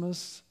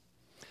Christmas?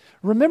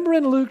 Remember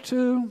in Luke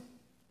 2,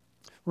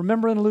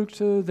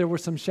 there were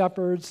some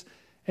shepherds,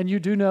 and you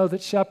do know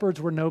that shepherds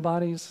were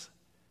nobodies.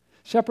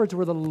 Shepherds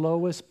were the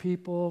lowest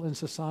people in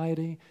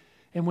society,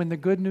 and when the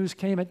good news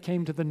came, it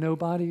came to the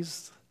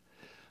nobodies.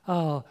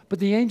 But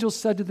the angel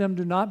said to them,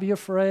 do not be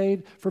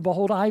afraid, for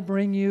behold, I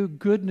bring you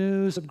good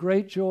news of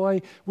great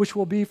joy, which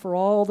will be for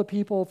all the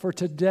people. For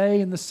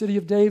today in the city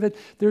of David,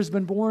 there's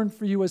been born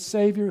for you a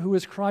Savior who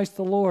is Christ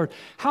the Lord.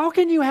 How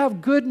can you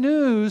have good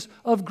news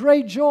of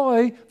great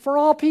joy for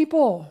all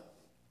people?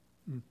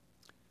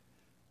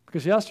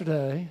 Because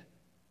yesterday,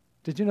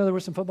 did you know there were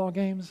some football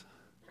games?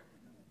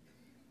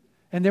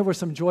 And there were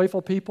some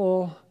joyful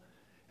people,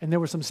 and there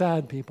were some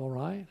sad people,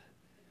 right?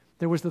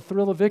 There was the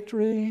thrill of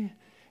victory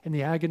and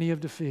the agony of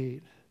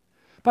defeat.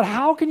 But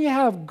how can you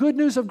have good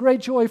news of great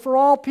joy for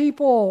all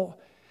people?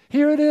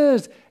 Here it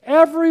is.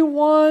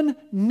 Everyone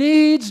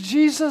needs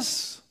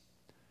Jesus.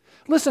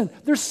 Listen,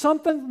 there's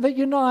something that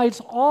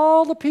unites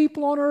all the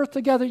people on earth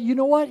together. You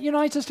know what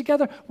unites us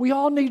together? We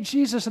all need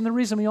Jesus, and the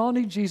reason we all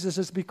need Jesus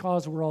is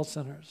because we're all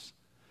sinners.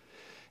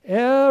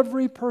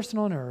 Every person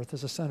on earth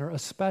is a sinner,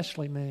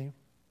 especially me.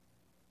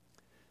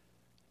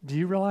 Do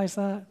you realize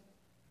that?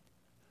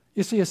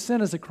 You see, a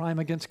sin is a crime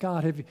against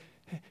God.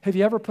 Have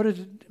you ever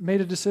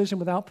made a decision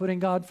without putting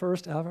God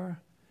first, ever?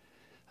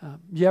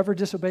 You ever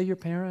disobey your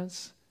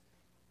parents?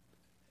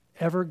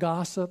 Ever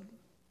gossip?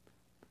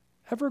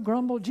 Ever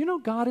grumble? Do you know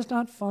God is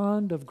not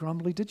fond of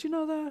grumbling? Did you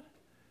know that?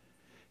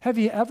 Have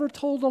you ever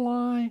told a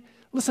lie?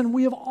 Listen,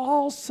 we have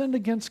all sinned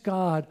against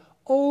God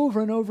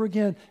over and over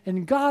again,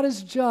 and God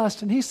is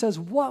just, and He says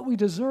what we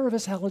deserve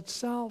is hell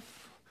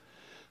itself.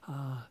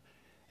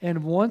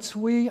 And once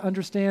we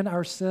understand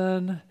our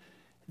sin,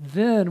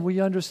 then we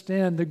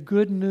understand the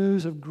good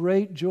news of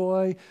great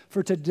joy.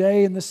 For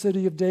today in the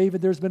city of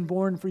David, there's been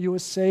born for you a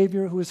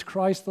Savior who is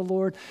Christ the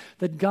Lord,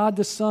 that God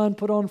the Son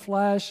put on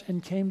flesh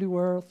and came to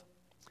earth.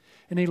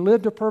 And He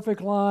lived a perfect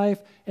life,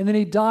 and then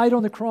He died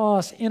on the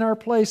cross in our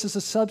place as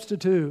a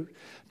substitute.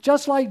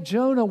 Just like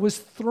Jonah was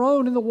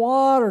thrown in the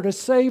water to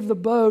save the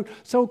boat,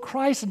 so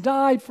Christ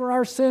died for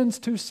our sins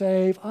to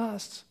save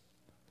us.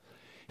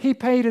 He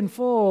paid in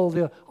full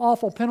the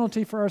awful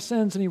penalty for our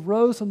sins, and He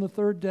rose on the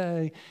third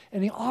day,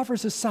 and He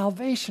offers us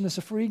salvation as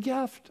a free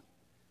gift.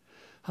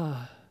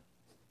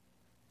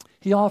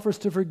 He offers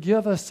to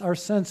forgive us our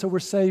sins so we're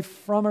saved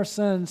from our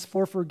sins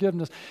for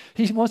forgiveness.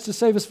 He wants to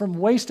save us from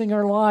wasting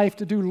our life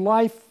to do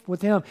life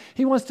with Him.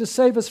 He wants to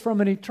save us from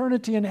an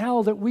eternity in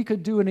hell that we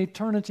could do an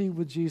eternity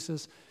with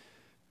Jesus,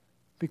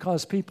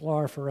 because people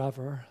are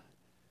forever.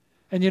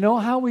 And you know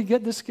how we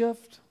get this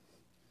gift?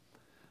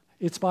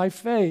 It's by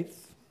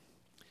faith.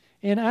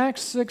 In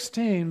Acts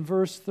 16,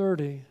 verse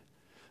 30,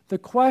 the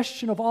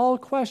question of all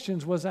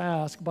questions was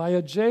asked by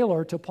a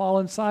jailer to Paul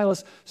and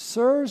Silas,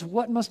 "Sirs,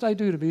 what must I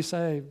do to be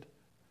saved?"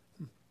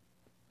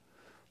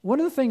 One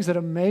of the things that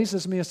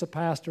amazes me as a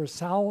pastor is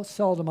how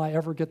seldom I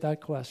ever get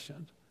that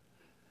question.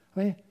 I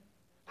mean,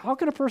 how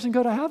can a person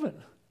go to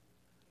heaven?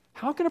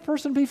 How can a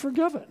person be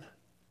forgiven?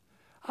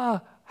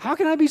 How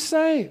can I be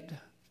saved?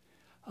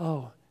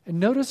 Oh, and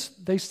notice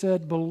they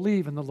said,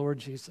 believe in the Lord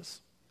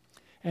Jesus,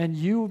 and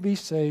you will be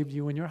saved,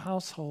 you and your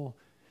household.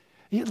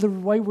 The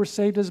way we're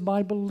saved is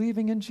by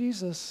believing in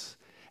Jesus.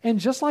 And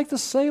just like the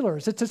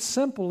sailors, it's as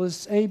simple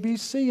as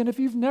ABC. And if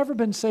you've never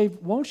been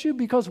saved, won't you?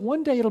 Because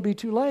one day it'll be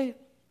too late.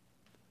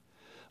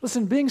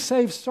 Listen, being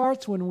saved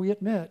starts when we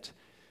admit.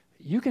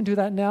 You can do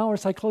that now, or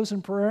as I close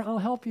in prayer, I'll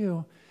help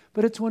you.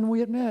 But it's when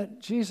we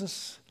admit,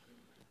 Jesus,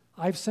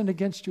 I've sinned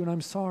against you and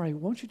I'm sorry.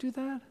 Won't you do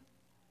that?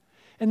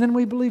 And then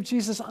we believe,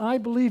 Jesus, I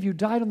believe you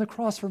died on the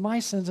cross for my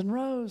sins and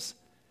rose.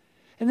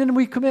 And then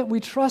we commit,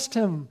 we trust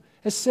Him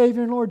as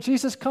Savior and Lord.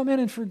 Jesus, come in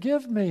and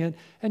forgive me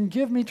and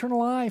give me eternal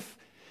life.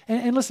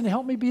 And listen,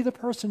 help me be the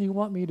person you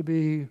want me to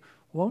be,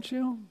 won't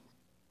you?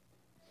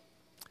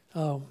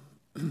 Oh,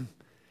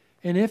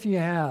 and if you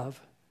have,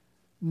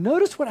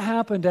 notice what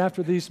happened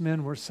after these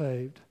men were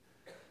saved.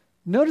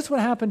 Notice what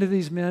happened to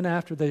these men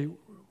after they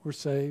were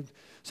saved.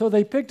 So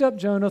they picked up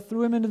Jonah,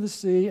 threw him into the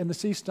sea, and the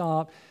sea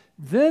stopped.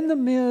 Then the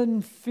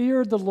men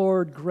feared the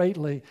Lord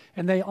greatly,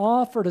 and they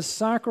offered a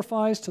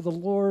sacrifice to the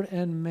Lord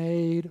and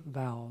made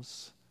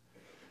vows.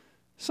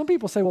 Some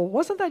people say, well,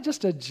 wasn't that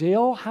just a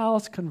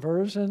jailhouse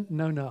conversion?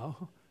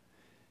 No.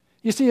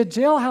 You see, a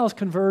jailhouse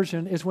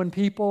conversion is when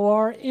people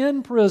are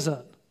in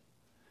prison,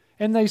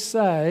 and they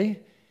say,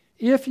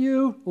 if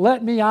you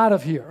let me out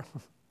of here,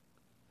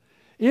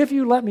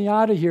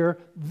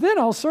 then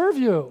I'll serve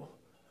you.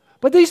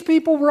 But these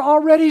people were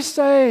already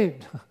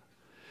saved.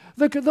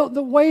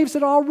 The waves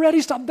had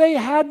already stopped. They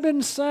had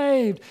been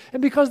saved.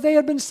 And because they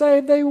had been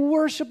saved, they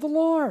worshiped the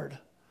Lord.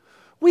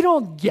 We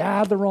don't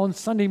gather on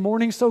Sunday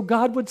morning so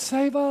God would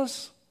save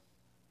us.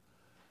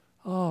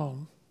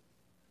 Oh.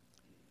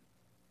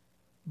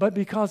 But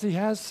because He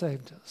has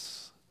saved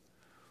us,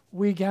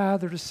 we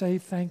gather to say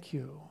thank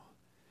you.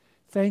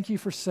 Thank you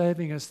for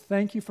saving us.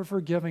 Thank you for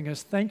forgiving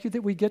us. Thank you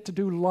that we get to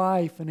do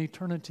life and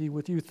eternity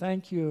with you.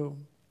 Thank you.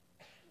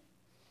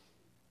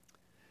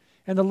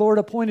 And the Lord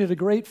appointed a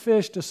great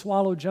fish to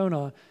swallow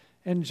Jonah.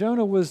 And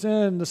Jonah was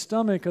in the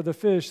stomach of the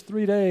fish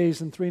 3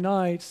 days and 3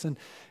 nights.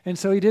 And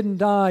so he didn't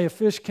die. A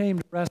fish came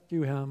to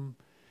rescue him.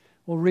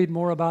 We'll read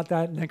more about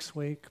that next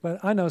week. But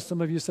I know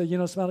some of you say,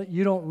 Smiley,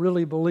 you don't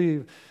really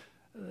believe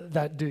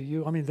that, do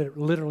you? I mean, that it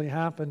literally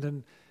happened.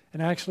 And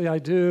actually I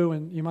do.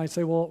 And you might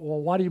say, well,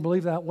 why do you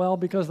believe that? Well,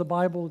 because the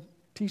Bible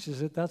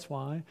teaches it. That's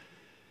why.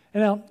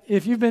 And now,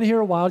 if you've been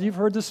here a while, you've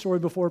heard this story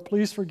before,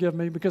 please forgive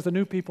me because the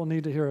new people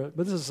need to hear it.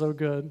 But this is so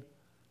good.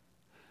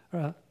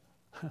 There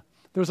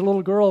was a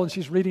little girl and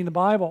she's reading the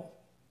Bible.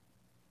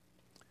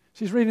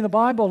 She's reading the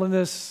Bible and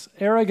this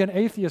arrogant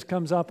atheist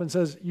comes up and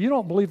says, you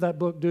don't believe that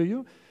book, do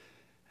you?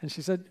 And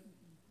she said,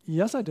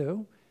 yes, I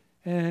do.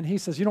 And he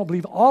says, you don't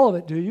believe all of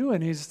it, do you?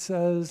 And he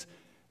says,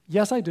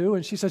 yes, I do.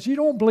 And she says, you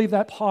don't believe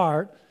that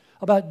part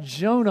about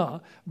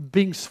Jonah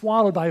being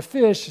swallowed by a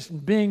fish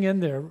and being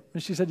in there.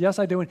 And she said, yes,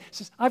 I do. And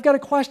she says, I've got a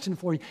question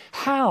for you.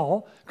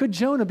 How could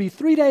Jonah be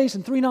 3 days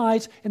and 3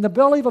 nights in the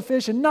belly of a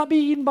fish and not be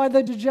eaten by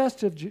the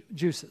digestive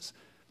juices?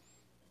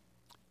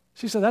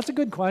 She said, that's a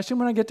good question.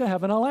 When I get to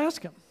heaven, I'll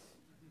ask him.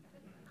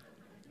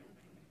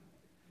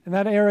 And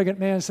that arrogant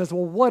man says,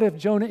 well, what if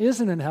Jonah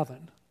isn't in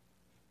heaven?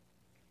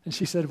 And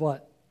she said,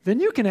 what? Then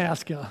you can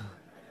ask him.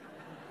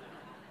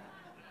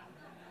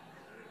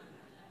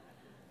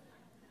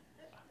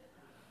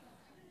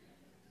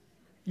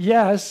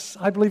 Yes,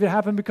 I believe it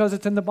happened because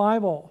it's in the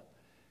Bible.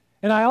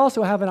 And I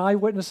also have an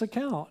eyewitness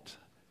account.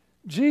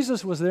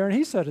 Jesus was there and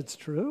he said it's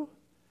true.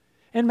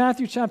 In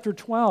Matthew chapter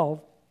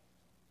 12,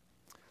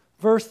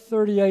 verse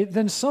 38,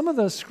 then some of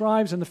the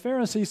scribes and the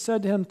Pharisees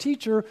said to him,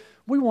 Teacher,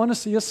 we want to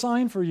see a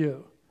sign for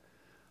you.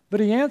 But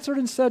he answered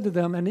and said to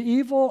them, an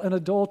evil and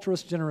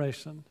adulterous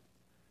generation.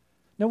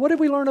 Now what did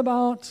we learn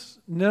about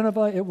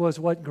Nineveh? It was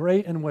what?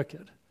 Great and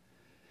wicked.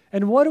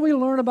 And what do we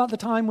learn about the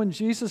time when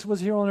Jesus was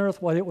here on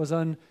earth? What? It was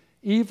an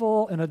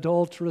evil and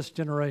adulterous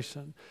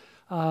generation.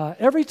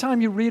 Every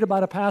time you read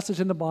about a passage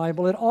in the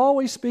Bible, it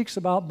always speaks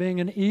about being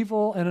an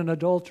evil and an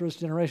adulterous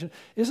generation.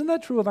 Isn't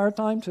that true of our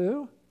time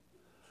too?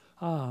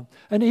 An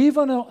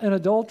evil and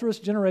adulterous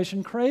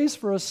generation craves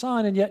for a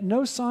sign, and yet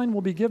no sign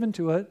will be given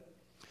to it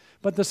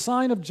but the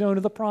sign of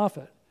Jonah the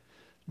prophet.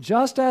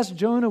 Just as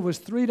Jonah was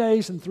 3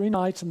 days and 3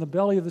 nights in the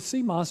belly of the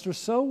sea monster,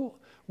 so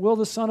will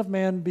the Son of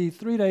Man be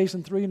 3 days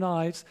and 3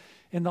 nights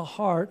in the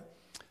heart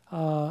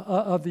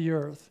of the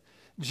earth.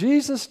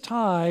 Jesus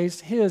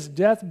ties his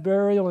death,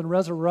 burial, and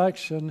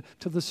resurrection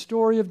to the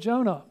story of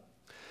Jonah.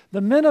 The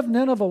men of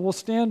Nineveh will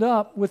stand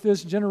up with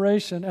this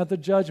generation at the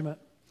judgment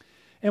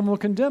and will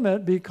condemn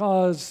it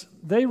because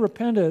they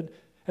repented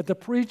at the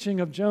preaching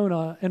of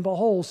Jonah, and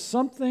behold,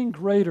 something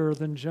greater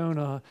than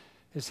Jonah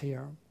is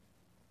here.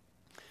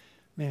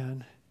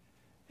 Man,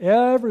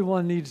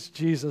 everyone needs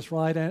Jesus,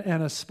 right?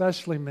 And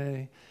especially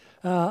me.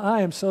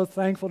 I am so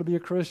thankful to be a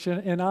Christian,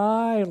 and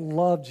I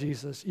love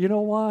Jesus. You know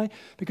why?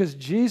 Because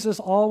Jesus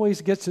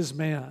always gets his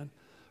man,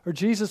 or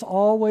Jesus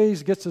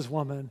always gets his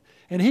woman,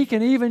 and he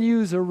can even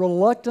use a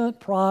reluctant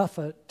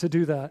prophet to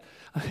do that.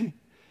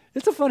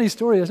 It's a funny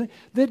story, isn't it?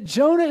 That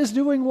Jonah is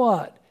doing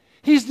what?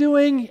 He's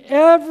doing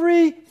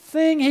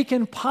everything he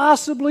can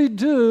possibly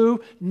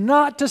do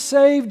not to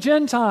save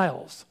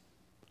Gentiles.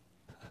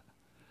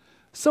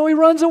 So he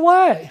runs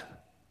away.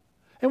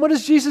 And what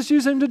does Jesus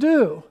use him to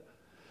do?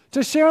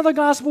 To share the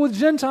gospel with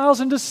Gentiles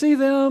and to see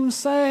them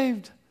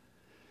saved.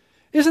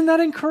 Isn't that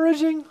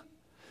encouraging?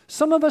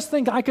 Some of us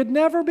think, I could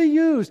never be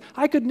used.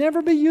 I could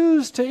never be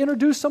used to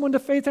introduce someone to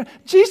faith.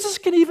 Jesus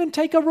can even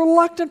take a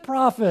reluctant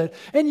prophet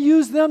and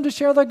use them to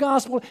share the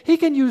gospel. He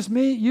can use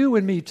me, you,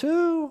 and me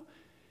too,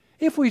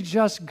 if we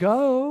just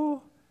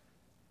go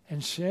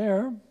and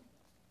share.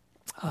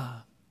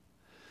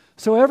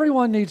 So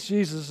everyone needs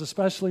Jesus,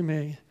 especially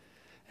me.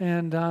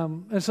 And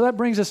so that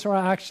brings us to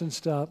our action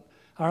step.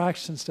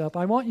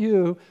 I want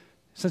you,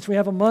 since we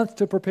have a month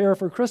to prepare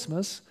for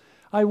Christmas,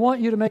 I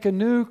want you to make a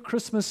new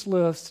Christmas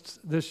list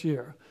this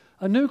year.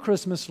 A new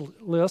Christmas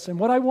list. And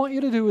what I want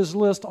you to do is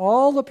list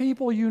all the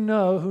people you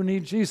know who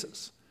need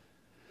Jesus.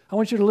 I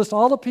want you to list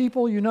all the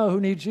people you know who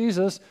need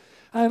Jesus.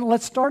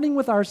 And starting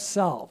with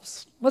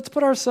ourselves. Let's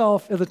put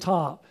ourselves at the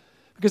top.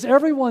 Because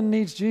everyone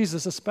needs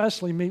Jesus,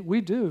 especially me.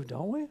 We do,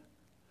 don't we?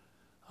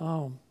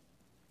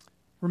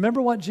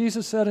 Remember what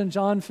Jesus said in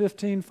John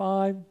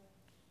 15:5?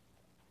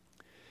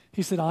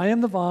 He said, I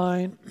am the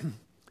vine,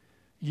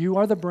 you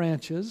are the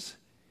branches.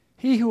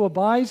 He who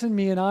abides in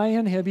me and I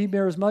in him, he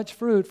bears much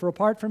fruit. For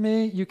apart from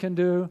me, you can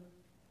do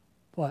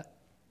what?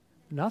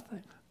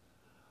 Nothing.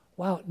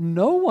 Wow,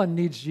 no one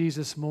needs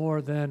Jesus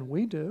more than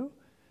we do.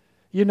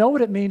 You know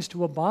what it means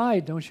to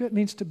abide, don't you? It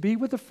means to be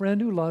with a friend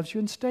who loves you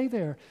and stay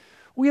there.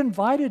 We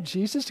invited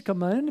Jesus to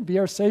come in and be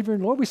our Savior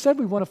and Lord. We said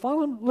we want to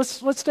follow him.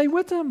 Let's stay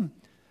with him.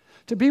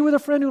 To be with a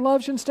friend who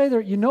loves you and stay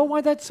there. You know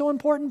why that's so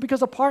important?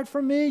 Because apart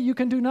from me, you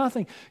can do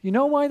nothing. You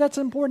know why that's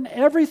important?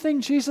 Everything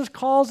Jesus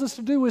calls us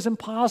to do is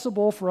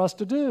impossible for us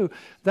to do.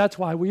 That's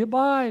why we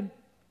abide.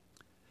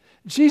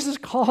 Jesus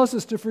calls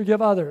us to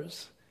forgive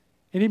others.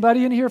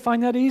 Anybody in here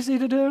find that easy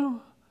to do?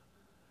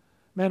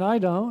 Man, I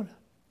don't.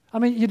 I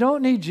mean, you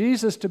don't need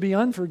Jesus to be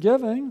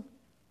unforgiving,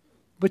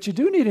 but you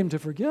do need him to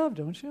forgive,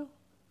 don't you?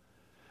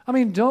 I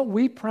mean, don't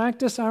we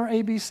practice our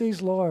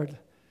ABCs, Lord?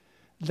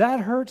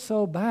 That hurts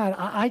so bad.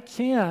 I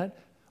can't.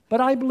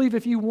 But I believe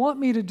if you want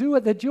me to do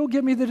it, that you'll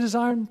give me the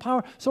desire and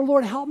power. So,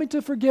 Lord, help me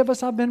to forgive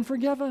us. I've been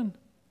forgiven.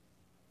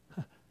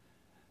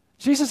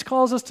 Jesus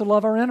calls us to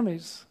love our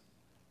enemies.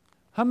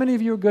 How many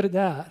of you are good at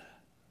that?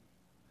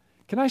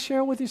 Can I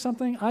share with you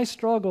something? I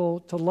struggle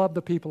to love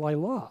the people I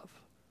love.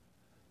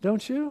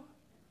 Don't you?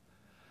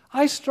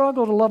 I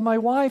struggle to love my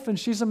wife, and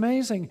she's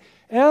amazing.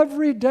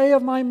 Every day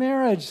of my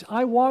marriage,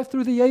 I walk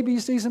through the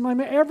ABCs in my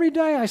marriage. Every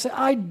day I say,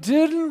 I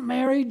didn't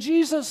marry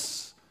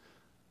Jesus.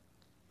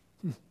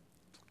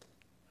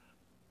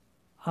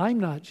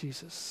 I'm not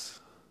Jesus.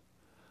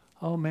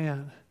 Oh,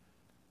 man.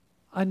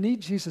 I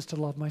need Jesus to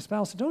love my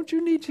spouse. Don't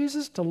you need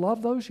Jesus to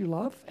love those you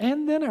love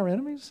and then our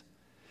enemies?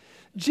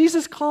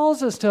 Jesus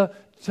calls us to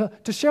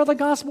share the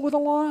gospel with the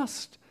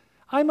lost.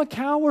 I'm a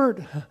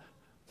coward.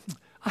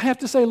 I have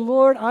to say,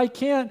 Lord, I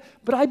can't,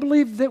 but I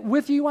believe that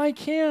with you I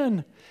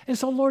can. And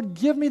so, Lord,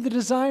 give me the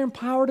desire and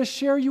power to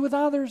share you with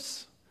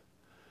others.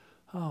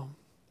 Oh,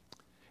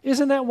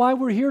 isn't that why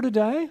we're here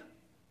today?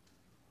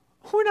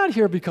 We're not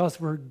here because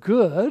we're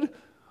good.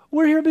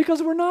 We're here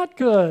because we're not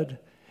good.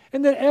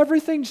 and that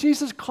everything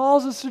Jesus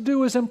calls us to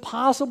do is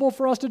impossible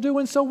for us to do,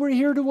 and so we're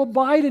here to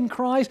abide in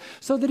Christ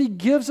so that He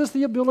gives us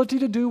the ability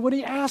to do what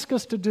He asks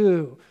us to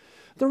do.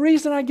 The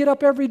reason I get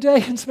up every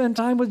day and spend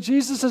time with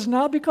Jesus is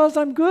not because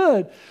I'm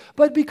good,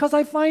 but because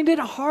I find it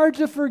hard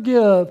to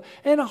forgive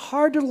and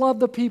hard to love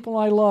the people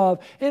I love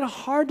and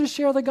hard to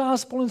share the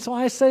gospel, and so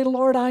I say,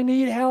 Lord, I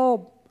need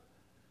help.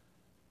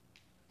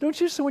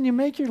 Don't you? So when you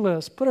make your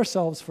list, put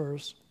ourselves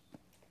first.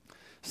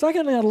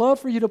 Secondly, I'd love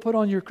for you to put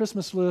on your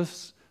Christmas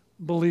list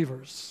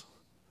believers.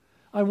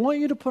 I want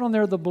you to put on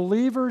there the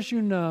believers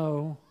you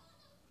know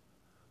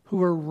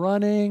who are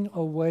running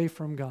away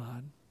from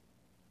God.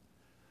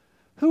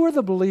 Who are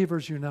the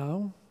believers you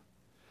know?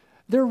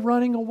 They're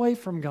running away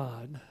from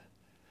God.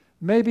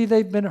 Maybe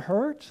they've been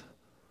hurt,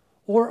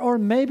 or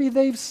maybe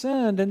they've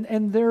sinned,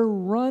 and they're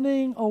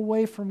running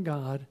away from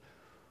God.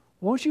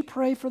 Won't you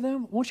pray for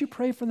them? Won't you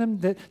pray for them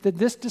that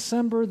this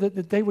December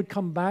that they would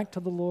come back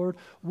to the Lord?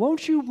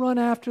 Won't you run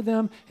after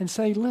them and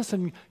say,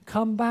 listen,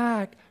 come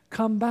back,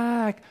 come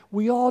back.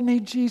 We all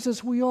need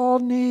Jesus. We all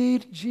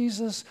need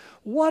Jesus.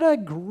 What a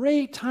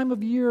great time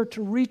of year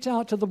to reach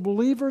out to the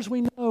believers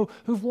we know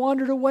who've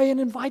wandered away and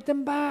invite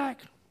them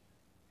back.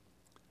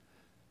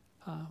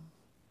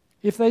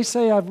 If they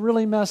say, I've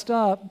really messed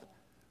up,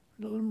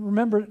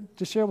 remember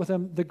to share with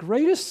them, the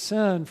greatest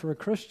sin for a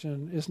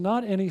Christian is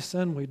not any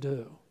sin we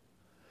do.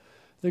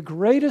 The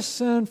greatest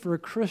sin for a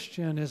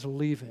Christian is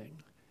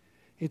leaving.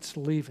 It's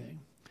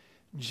leaving.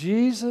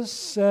 Jesus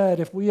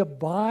said if we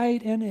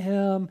abide in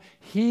Him,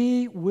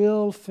 He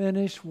will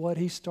finish what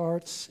He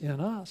starts in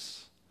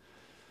us.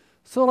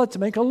 So let's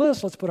make a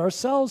list. Let's put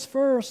ourselves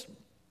first.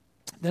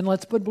 Then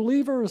let's put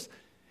believers.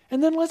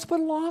 And then let's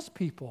put lost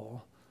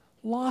people.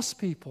 Lost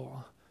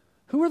people.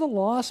 Who are the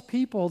lost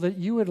people that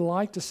you would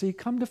like to see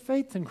come to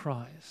faith in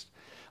Christ?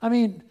 I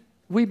mean,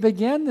 we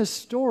began this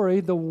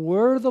story, the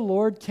word of the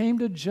Lord came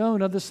to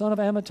Jonah, the son of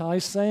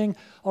Amittai, saying,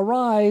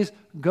 arise,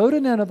 go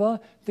to Nineveh,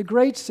 the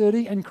great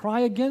city, and cry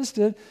against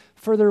it,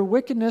 for their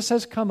wickedness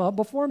has come up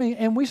before me.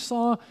 And we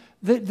saw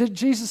that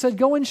Jesus said,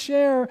 go and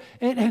share,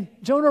 and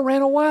Jonah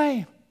ran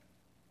away.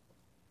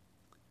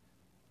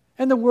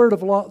 And the word of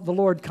the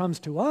Lord comes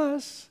to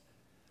us.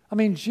 I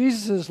mean,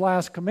 Jesus'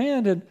 last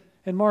command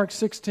in Mark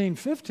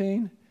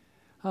 16:15,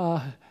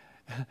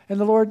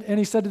 and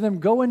He said to them,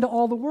 go into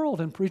all the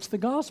world and preach the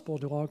gospel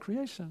to all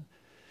creation.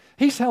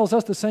 He tells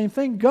us the same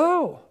thing.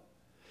 Go.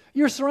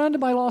 You're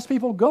surrounded by lost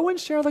people. Go and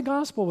share the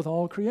gospel with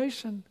all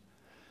creation.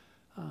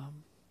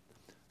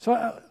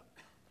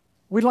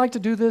 We'd like to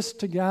do this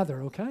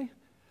together, okay?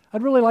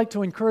 I'd really like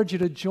to encourage you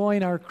to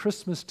join our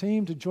Christmas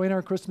team,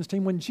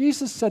 When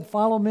Jesus said,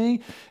 follow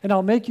me, and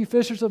I'll make you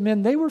fishers of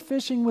men, they were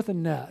fishing with a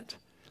net.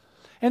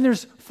 And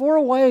there's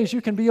 4 ways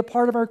you can be a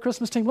part of our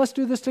Christmas team. Let's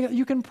do this together.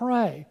 You can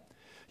pray.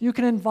 You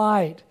can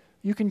invite,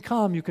 you can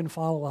come, you can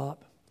follow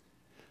up.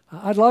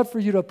 I'd love for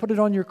you to put it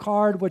on your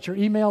card what your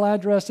email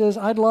address is.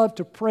 I'd love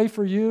to pray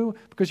for you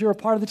because you're a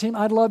part of the team.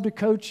 I'd love to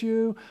coach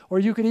you, or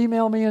you could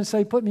email me and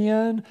say, put me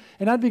in,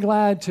 and I'd be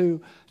glad to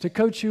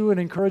coach you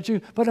and encourage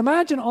you. But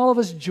imagine all of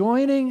us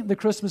joining the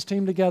Christmas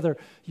team together.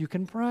 You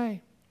can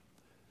pray.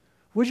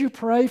 Would you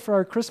pray for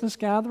our Christmas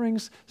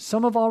gatherings?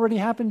 Some have already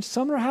happened.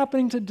 Some are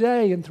happening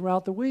today and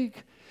throughout the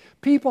week.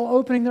 People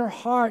opening their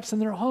hearts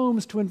and their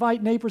homes to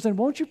invite neighbors in.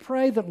 Won't you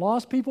pray that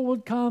lost people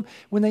would come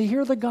when they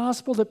hear the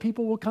gospel, that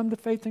people will come to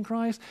faith in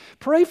Christ?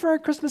 Pray for our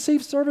Christmas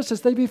Eve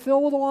services. They be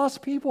filled with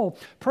lost people.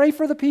 Pray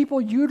for the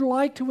people you'd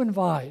like to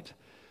invite.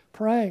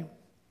 Pray.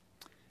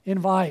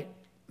 Invite.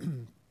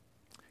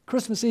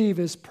 Christmas Eve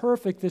is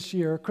perfect this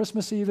year.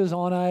 Christmas Eve is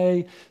on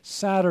a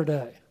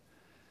Saturday.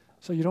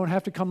 So you don't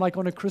have to come like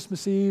on a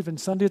Christmas Eve and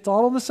Sunday. It's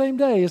all on the same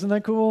day. Isn't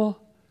that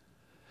cool?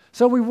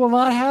 So we will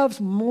not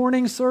have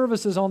morning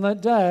services on that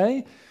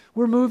day.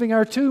 We're moving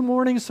our 2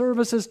 morning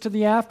services to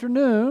the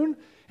afternoon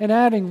and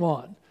adding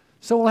 1.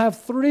 So we'll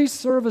have 3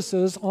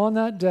 services on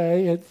that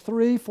day at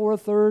 3,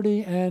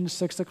 4:30, and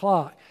 6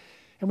 o'clock.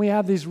 And we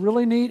have these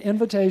really neat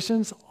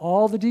invitations,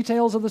 all the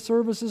details of the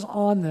services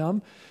on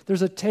them.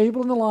 There's a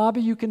table in the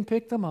lobby. You can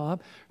pick them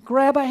up.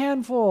 Grab a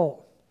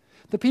handful.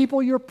 The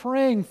people you're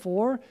praying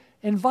for,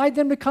 invite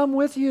them to come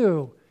with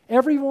you.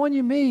 Everyone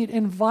you meet,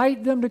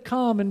 invite them to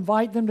come,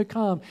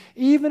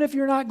 Even if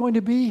you're not going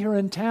to be here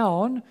in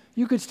town,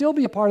 you could still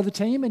be a part of the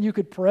team, and you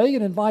could pray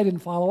and invite and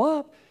follow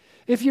up.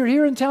 If you're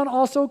here in town,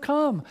 also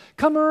come.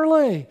 Come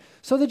early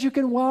so that you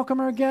can welcome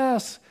our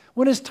guests.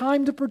 When it's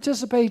time to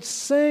participate,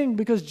 sing,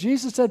 because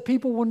Jesus said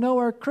people will know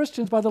our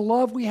Christians by the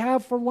love we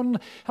have for one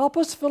another. Help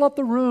us fill up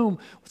the room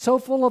so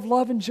full of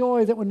love and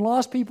joy that when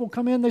lost people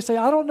come in, they say,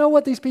 I don't know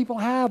what these people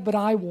have, but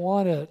I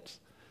want it.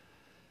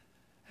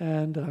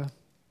 And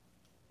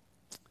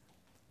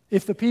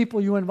if the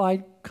people you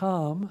invite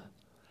come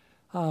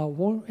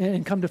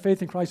and come to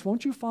faith in Christ,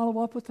 won't you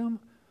follow up with them?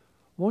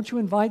 Won't you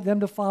invite them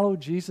to follow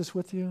Jesus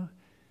with you?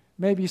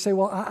 Maybe you say,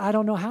 well, I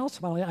don't know how,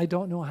 Smiley. I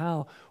don't know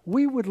how.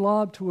 We would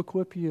love to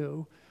equip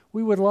you.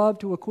 We would love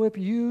to equip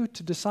you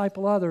to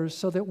disciple others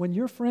so that when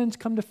your friends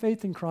come to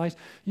faith in Christ,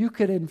 you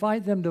could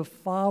invite them to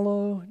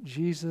follow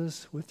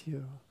Jesus with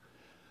you.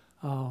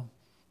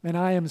 And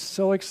I am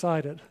so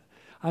excited.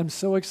 I'm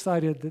so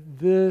excited that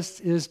this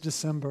is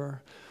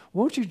December.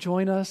 Won't you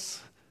join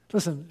us?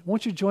 Listen,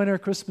 won't you join our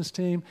Christmas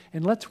team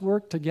and let's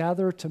work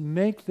together to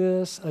make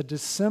this a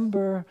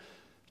December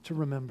to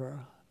remember.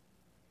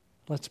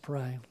 Let's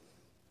pray.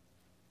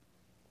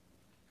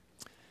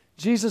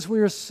 Jesus, we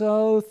are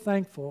so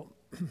thankful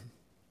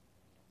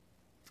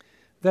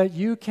that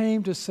you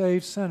came to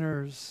save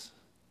sinners,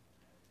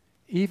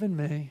 even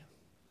me.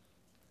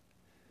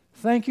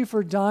 Thank you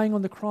for dying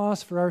on the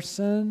cross for our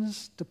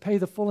sins, to pay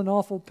the full and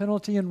awful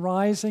penalty, and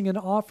rising and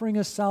offering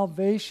us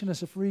salvation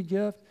as a free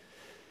gift.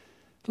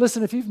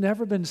 Listen, if you've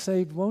never been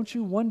saved, won't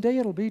you? One day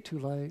it'll be too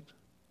late.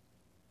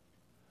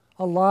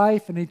 A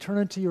life and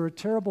eternity are a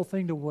terrible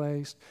thing to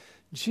waste.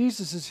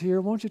 Jesus is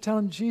here. Won't you tell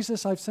him,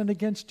 Jesus, I've sinned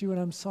against you and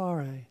I'm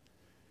sorry.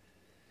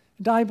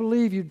 And I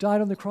believe you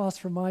died on the cross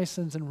for my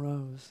sins and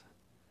rose.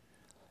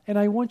 And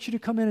I want you to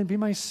come in and be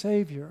my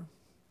Savior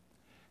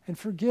and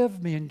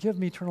forgive me and give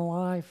me eternal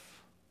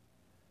life.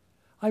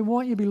 I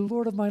want you to be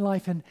Lord of my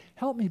life and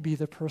help me be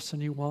the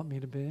person you want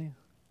me to be.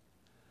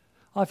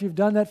 If you've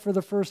done that for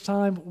the first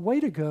time, way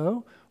to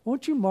go.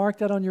 Won't you mark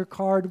that on your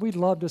card? We'd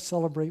love to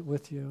celebrate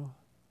with you.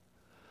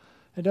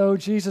 And oh,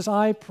 Jesus,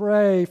 I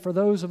pray for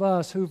those of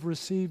us who've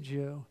received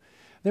you,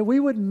 that we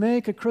would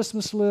make a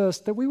Christmas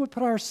list, that we would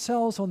put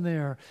ourselves on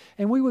there,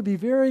 and we would be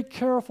very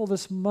careful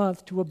this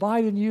month to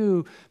abide in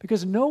you,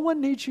 because no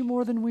one needs you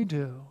more than we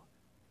do.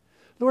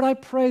 Lord, I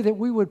pray that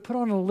we would put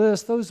on a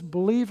list those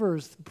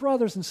believers,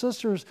 brothers and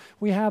sisters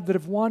we have that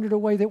have wandered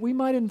away, that we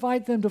might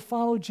invite them to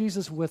follow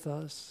Jesus with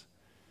us.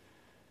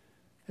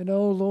 And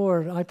oh,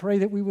 Lord, I pray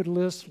that we would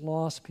list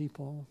lost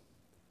people.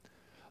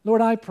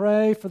 Lord, I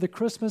pray for the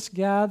Christmas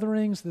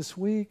gatherings this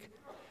week,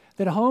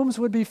 that homes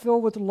would be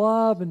filled with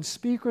love and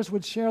speakers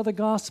would share the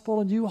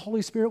gospel and you,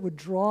 Holy Spirit, would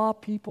draw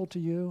people to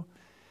you.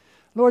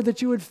 Lord,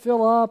 that you would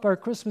fill up our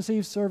Christmas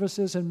Eve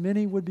services and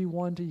many would be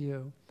won to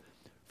you.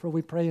 For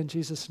we pray in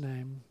Jesus'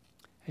 name,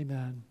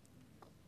 amen.